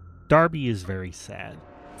 Darby is very sad.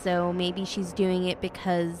 So maybe she's doing it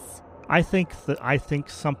because... I think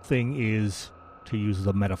something is, to use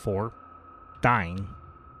the metaphor, dying.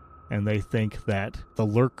 And they think that the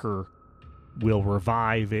Lurker will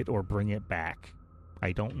revive it or bring it back.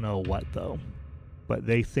 I don't know what, though. But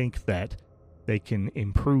they think that they can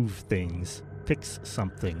improve things, fix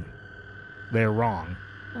something. They're wrong.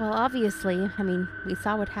 Well, obviously, I mean, we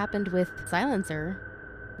saw what happened with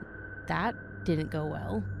Silencer. That didn't go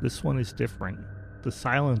well. This one is different. The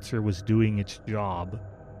Silencer was doing its job,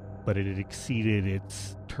 but it had exceeded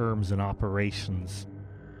its terms and operations.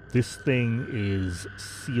 This thing is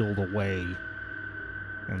sealed away,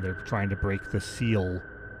 and they're trying to break the seal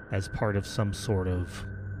as part of some sort of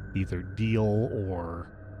either deal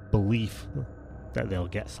or belief that they'll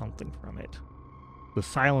get something from it. The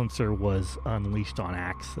Silencer was unleashed on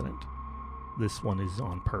accident. This one is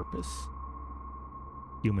on purpose.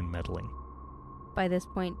 Human meddling. By this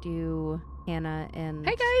point, do Hannah and...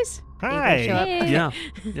 Hey, guys! Hi! show up?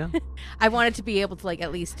 Yeah. I wanted to be able to, like,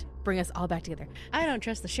 at least bring us all back together. I don't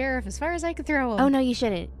trust the sheriff as far as I can throw him. Oh, no, you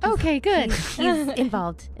shouldn't. Okay, good. He's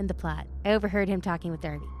involved in the plot. I overheard him talking with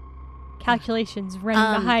Darby. Calculations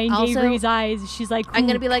running behind also, Avery's eyes. She's like, I'm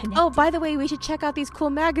going to be like, connect. oh, by the way, we should check out these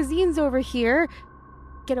cool magazines over here.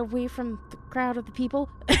 Get away from the crowd of the people.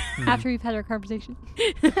 After we've had our conversation.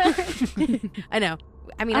 I know.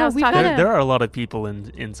 I mean, Oh, I was we've talking... gotta- There are a lot of people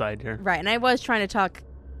inside here. Right, and I was trying to talk,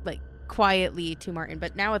 like, quietly to Martin,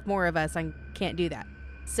 but now with more of us, I can't do that.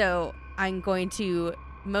 So I'm going to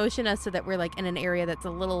motion us so that we're, like, in an area that's a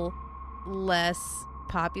little less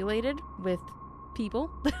populated with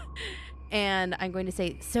people. And I'm going to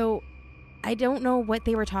say, so I don't know what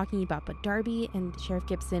they were talking about, but Darby and Sheriff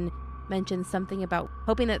Gibson mentioned something about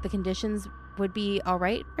hoping that the conditions would be all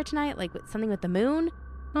right for tonight, like with something with the moon.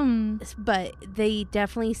 But they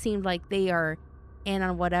definitely seemed like they are in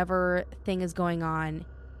on whatever thing is going on.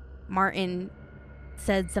 Martin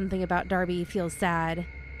said something about Darby feels sad.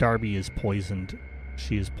 Darby is poisoned.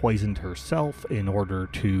 She has poisoned herself in order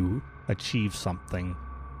to achieve something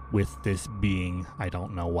with this being, I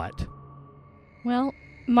don't know what. Well,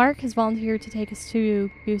 Mark has volunteered to take us to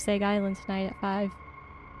Goose Egg Island tonight at 5.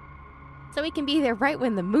 So we can be there right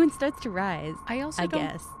when the moon starts to rise. I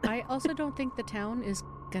guess. I also don't think the town is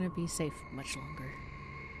going to be safe much longer.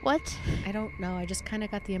 What? I don't know. I just kind of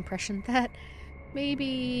got the impression that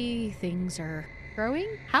maybe things are growing.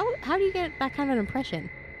 How do you get that kind of an impression?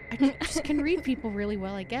 I just can read people really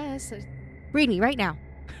well, I guess. Read me right now.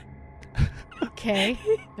 Okay.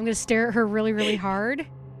 I'm going to stare at her really, really hard.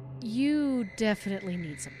 You definitely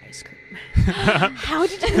need some ice cream. How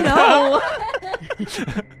did you know?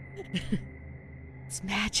 It's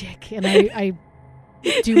magic. And I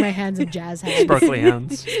do my hands in jazz hands. Sparkly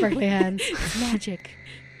hands. Sparkly hands. It's magic.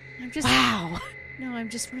 I'm just... Wow. No, I'm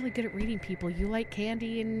just really good at reading people. You like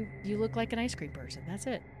candy and you look like an ice cream person. That's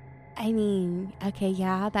it. I mean, okay,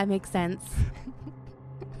 yeah, that makes sense.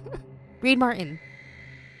 Read Martin.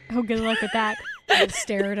 Oh, good luck with that. I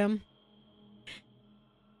stare at him.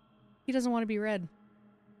 He doesn't want to be read.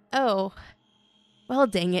 Oh. Well,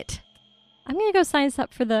 dang it. I'm going to go sign us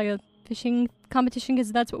up for the fishing competition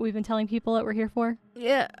because that's what we've been telling people that we're here for.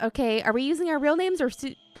 Yeah, okay. Are we using our real names or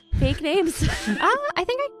fake names? I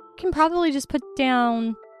think I can probably just put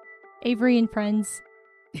down Avery and Friends.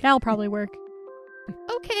 That'll probably work.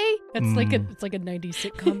 Okay. That's like it's like a 90s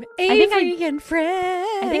sitcom. think Avery and Friends.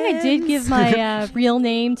 I think I did give my real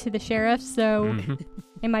name to the sheriff, so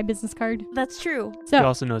in my business card. That's true. He So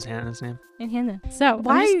also knows Hannah's name. and Hannah. So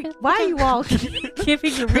Why are you all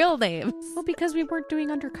giving your real names? Well, because we weren't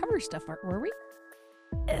doing undercover stuff, were we?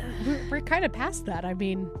 We're kind of past that. I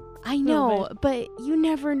mean, I know, but you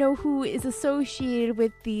never know who is associated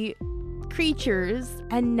with the creatures,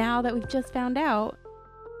 and now that we've just found out.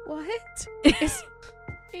 what? Is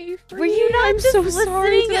Avery? Were you not I'm just so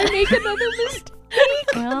sorry. listening? Did I make another mistake?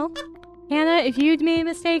 well, Hannah, if you made a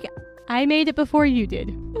mistake, I made it before you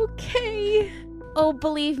did. Okay. Oh,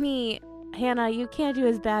 believe me, Hannah, you can't do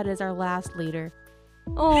as bad as our last leader.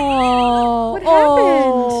 Oh, What happened?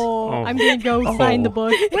 Oh. I'm gonna go sign the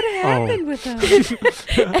book. What happened with them?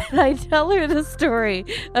 And I tell her the story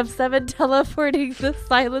of Seven teleporting the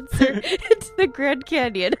silencer into the Grand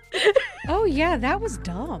Canyon. Oh yeah, that was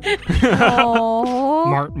dumb. Oh,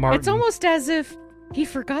 Martin. It's almost as if he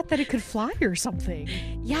forgot that it could fly or something.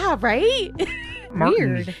 Yeah, right?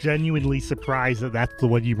 Martin weird. is genuinely surprised that that's the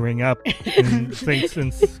one you bring up and thinks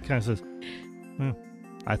and kind of says,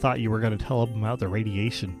 I thought you were going to tell them about the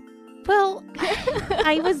radiation. Well,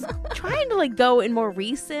 I was trying to go in more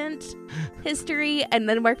recent history and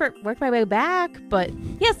then work my way back. But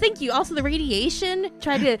yes, thank you. Also, the radiation.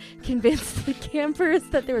 Tried to convince the campers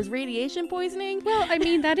that there was radiation poisoning. Well, I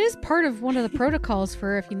mean, that is part of one of the protocols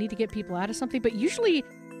for if you need to get people out of something. But usually,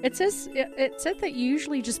 it said that you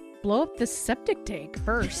usually just blow up the septic tank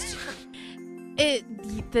first.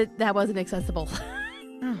 That wasn't accessible.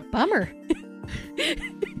 Oh, bummer.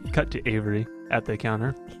 Cut to Avery at the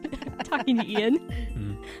counter. Talking to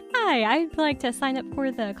Ian. Hi, I'd like to sign up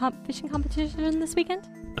for the fishing competition this weekend.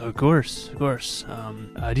 Of course.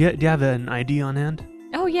 Do you have an ID on hand?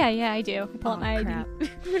 Oh, yeah, I do. Pull up my crap. ID.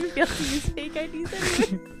 I'm going to be able to use fake IDs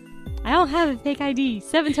anyway. I don't have a fake ID.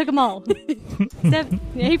 7 took them all. 7.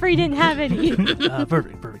 Avery didn't have any.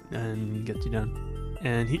 Perfect. And gets you done.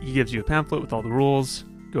 And he gives you a pamphlet with all the rules.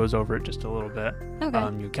 Goes over it just a little bit.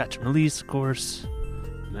 Okay. You catch and release, of course.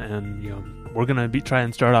 And, we're going to try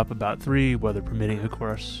and start up about 3, weather permitting, of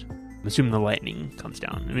course. I'm assuming the lightning comes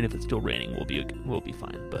down. I mean, if it's still raining, we'll be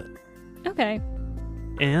fine. But Okay.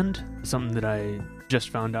 And something that I just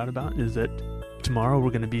found out about is that tomorrow we're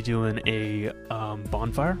going to be doing a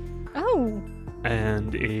bonfire Oh.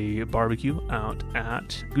 and a barbecue out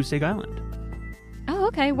at Goose Egg Island. Oh,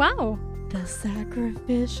 okay. Wow. The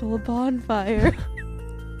sacrificial bonfire.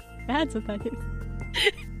 That's what that is.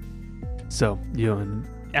 So,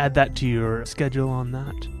 add that to your schedule on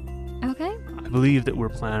that. Okay. I believe that we're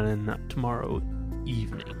planning tomorrow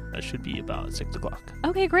evening. That should be about 6 o'clock.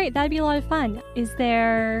 Okay, great. That'd be a lot of fun. Is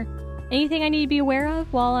there anything I need to be aware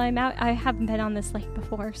of while I'm out? I haven't been on this lake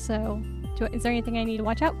before, so is there anything I need to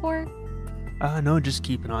watch out for? No, just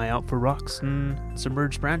keep an eye out for rocks and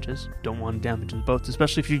submerged branches. Don't want to damage the boats,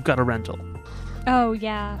 especially if you've got a rental. Oh,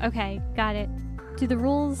 yeah. Okay, got it. Do the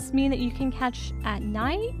rules mean that you can catch at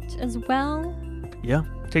night as well? Yeah,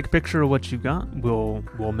 take a picture of what you've got. We'll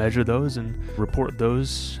measure those and report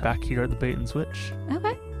those back here at the Bait and Switch.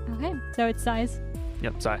 Okay. So it's size?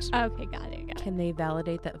 Yep, size. Okay, got it. Can they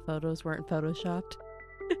validate that photos weren't photoshopped?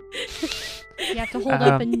 You have to hold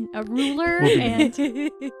up a ruler and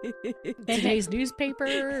Today's newspaper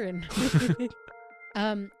and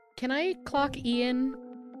can I clock Ian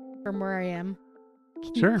from where I am?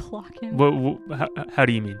 Can Sure. you clock him? How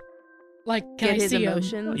do you mean? Like, can Get I his see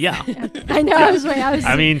emotions. Yeah. I know. I was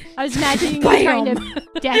I mean, I was imagining trying to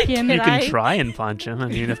deck him. you Can can I- try and punch him. I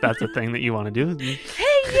mean, if that's a thing that you want to do. Hey,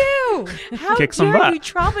 you! How Kick some dare butt. you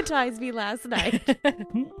traumatize me last night?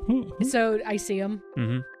 So I see him.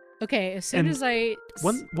 Mm-hmm. Okay, as soon And as I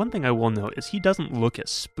One thing I will note is he doesn't look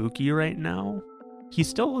as spooky right now. He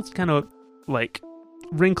still looks kind of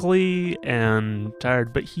wrinkly and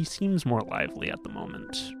tired, but he seems more lively at the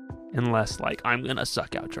moment. And less I'm gonna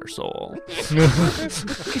suck out your soul.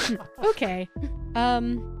 okay,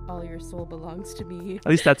 All your soul belongs to me. At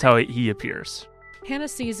least that's how he appears. Hannah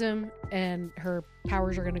sees him and her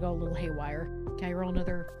powers are gonna go a little haywire. Can I roll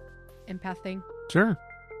another empath thing? Sure.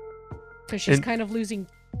 Because she's And- kind of losing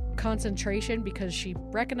concentration because she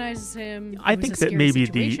recognizes him. I It was think a that scary maybe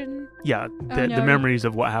situation. the no. memories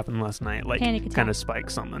of what happened last night Panic attack. kind of spike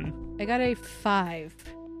something. I got a 5.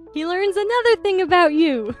 He learns another thing about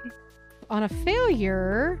you. On a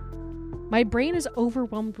failure, my brain is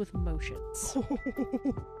overwhelmed with emotions.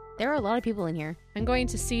 There are a lot of people in here. I'm going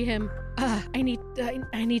to see him. I need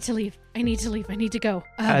to leave. I need to go.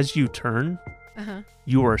 As you turn, Uh-huh.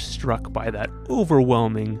 you are struck by that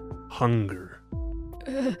overwhelming hunger.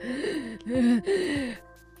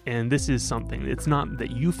 And this is something, it's not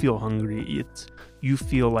that you feel hungry, it's you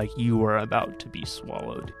feel like you are about to be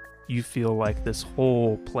swallowed. You feel like this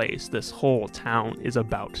whole place, this whole town is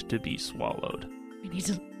about to be swallowed. We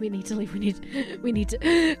need to leave.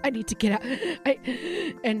 I need to get out.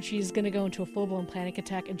 And she's going to go into a full-blown panic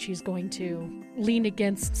attack and she's going to lean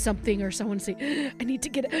against something or someone say, I need to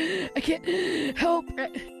get out. I can't help.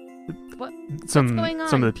 What's going on?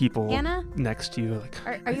 Some of the people Hannah? next to you are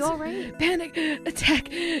like, Are you all right? Panic attack.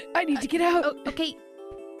 I need to get out. Oh, okay.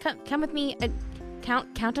 Come with me.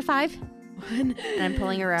 Count to 5. 1, And I'm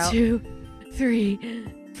pulling her out. 2, 3,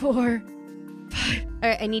 4, 5. All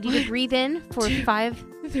right, I need you to breathe in for 2, 5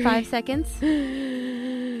 3. seconds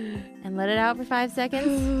and let it out for 5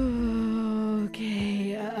 seconds.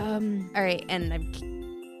 Okay. All right,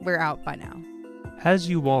 and we're out by now. as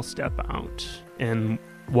you all step out and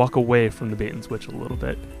walk away from the bait and switch a little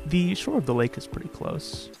bit, the shore of the lake is pretty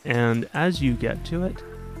close. And as you get to it,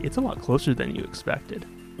 it's a lot closer than you expected.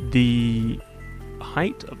 The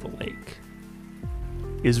height of the lake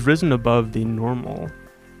is risen above the normal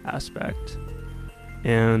aspect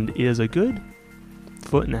and is a good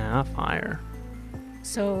 1.5 feet higher.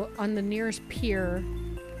 So on the nearest pier,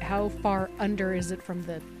 how far under is it from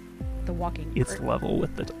the walking? It's level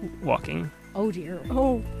with the walking. Oh dear.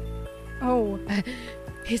 Oh.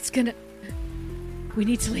 It's gonna. We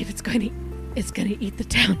need to leave. It's gonna eat the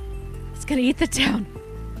town. It's gonna eat the town.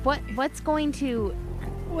 What's going to...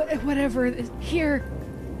 Whatever. Here.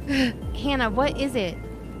 Hannah, what is it?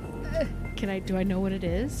 Do I know what it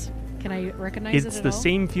is? Can I recognize it It's at the all?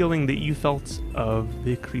 same feeling that you felt of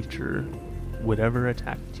the creature, whatever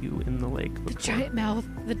attacked you in the lake before. The giant mouth.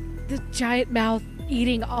 The giant mouth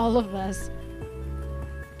eating all of us.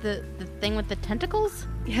 The thing with the tentacles?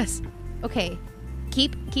 Yes. Okay.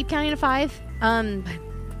 Keep counting to 5.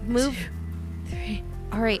 Move. 2, 3.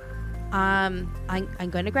 All right. I'm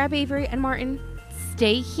going to grab Avery and Martin.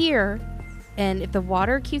 Stay here, and if the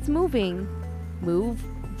water keeps moving, move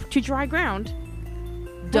to dry ground.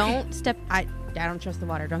 Don't step. I don't trust the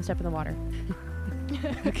water. Don't step in the water.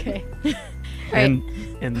 Okay. All right.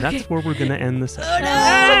 And that's where we're gonna end the session.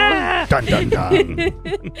 Dun dun dun.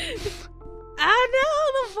 Oh no,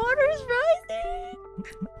 the water's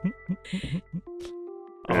rising.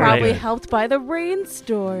 All Probably right. helped by the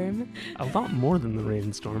rainstorm. A lot more than the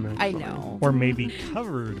rainstorm, actually. I know. Or maybe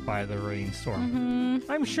covered by the rainstorm.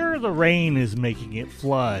 Mm-hmm. I'm sure the rain is making it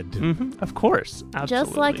flood. Of course. Absolutely.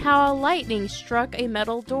 Just like how a lightning struck a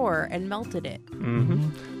metal door and melted it.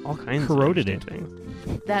 All kinds Corroded of it. interesting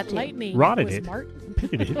things. That too. Lightning. Rotted was it. Martin.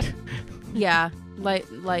 Pitted it. Yeah,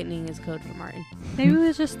 lightning is code for Martin. Maybe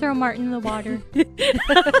we'll just throw Martin in the water.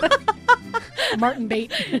 Martin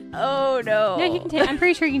bait. Oh no. No, he can take. I'm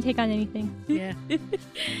pretty sure he can take on anything. Yeah.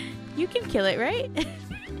 You can kill it, right?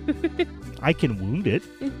 I can wound it.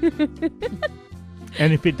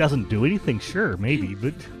 And if it doesn't do anything, sure, maybe.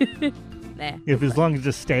 But Nah. if as long as it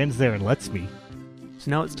just stands there and lets me. So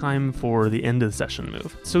now it's time for the end of the session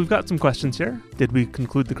move. So we've got some questions here. Did we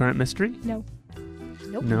conclude the current mystery? No.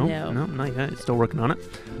 Nope. No, not yet. It's still working on it.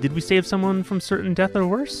 Did we save someone from certain death or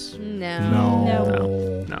worse?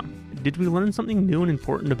 No. No. Did we learn something new and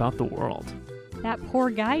important about the world? That poor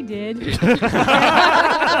guy did.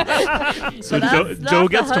 So that's not Joe the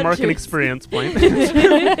gets to mark an hunters. experience point.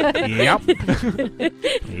 Yep.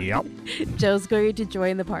 Yep. Joe's going to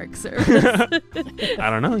join the park service. I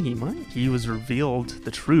don't know. He might. He was revealed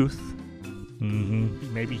the truth.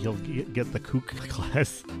 Mm-hmm. Maybe he'll get the kook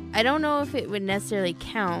class. I don't know if it would necessarily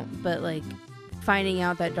count, but like finding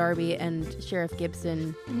out that Darby and Sheriff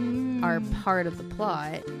Gibson are part of the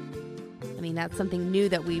plot. I mean, that's something new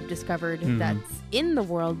that we've discovered that's in the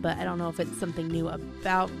world, but I don't know if it's something new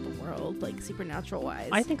about the world, like supernatural wise.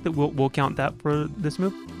 I think that we'll count that for this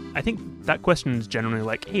move. I think that question is generally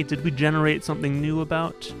like, hey, did we generate something new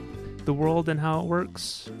about the world and how it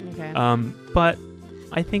works? Okay. But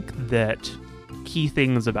I think that key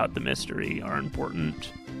things about the mystery are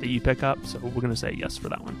important that you pick up, so we're going to say yes for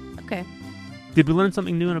that one. Okay. Did we learn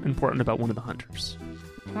something new and important about one of the hunters?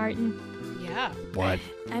 Martin. Yeah. What?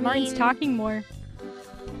 Martin's talking more.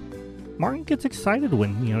 Martin gets excited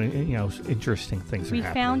when you know interesting things are We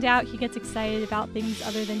happening. found out he gets excited about things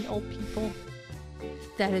other than old people.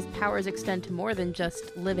 that his powers extend to more than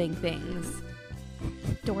just living things.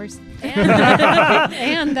 Doors.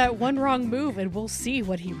 And that one wrong move, and we'll see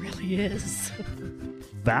what he really is.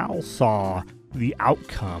 Val saw the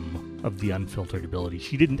outcome of the unfiltered ability.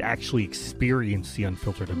 She didn't actually experience the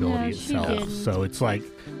unfiltered ability No, she itself. didn't. So it's like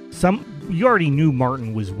you already knew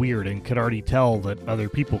Martin was weird and could already tell that other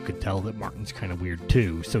people could tell that Martin's kind of weird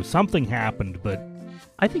too. So something happened, but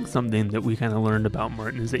I think something that we kind of learned about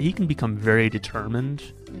Martin is that he can become very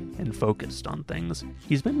determined and focused on things.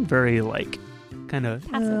 He's been very kind of,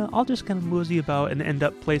 Passive. I'll just kind of mosey about and end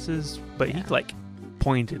up places, but he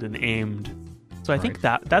pointed and aimed. So I think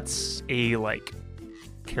that's a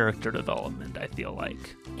character development, I feel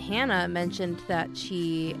like. Hannah mentioned that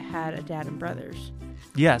she had a dad and brothers.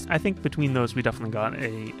 Yes, I think between those we definitely got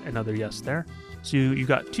another yes there. So you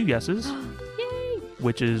got 2 yeses, Yay!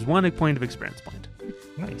 which is 1 point of experience point.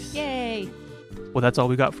 nice. Yay! Well, that's all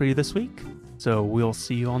we got for you this week. So we'll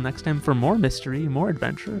see you all next time for more mystery, more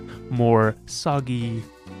adventure, more soggy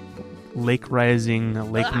lake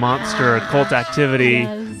rising, lake monster, occult activity.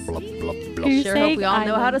 Yes. Blub, blub, blub. Goose Sure hope egg we all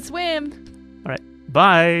know how to island. swim.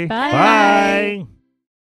 Bye. Bye.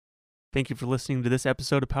 Thank you for listening to this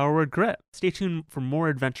episode of Power Word Crit. Stay tuned for more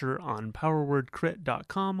adventure on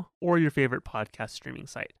powerwordcrit.com or your favorite podcast streaming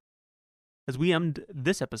site. As we end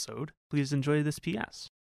this episode, please enjoy this PS.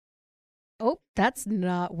 Oh, that's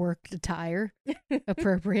not work attire.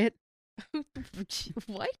 Appropriate.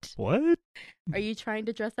 What? What? Are you trying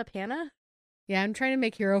to dress up Hannah? Yeah, I'm trying to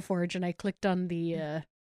make Hero Forge, and I clicked on the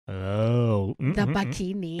Oh. The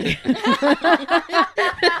bikini.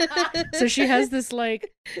 So she has this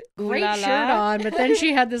like great la shirt la. on, but then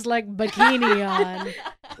she had this like bikini on.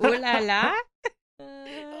 Ooh la la.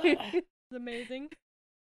 It's amazing.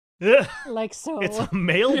 Like so. It's a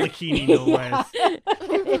male bikini, no less.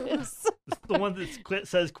 It is. It's the one that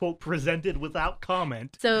says, quote, presented without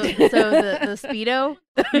comment. So the Speedo.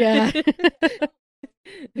 Yeah.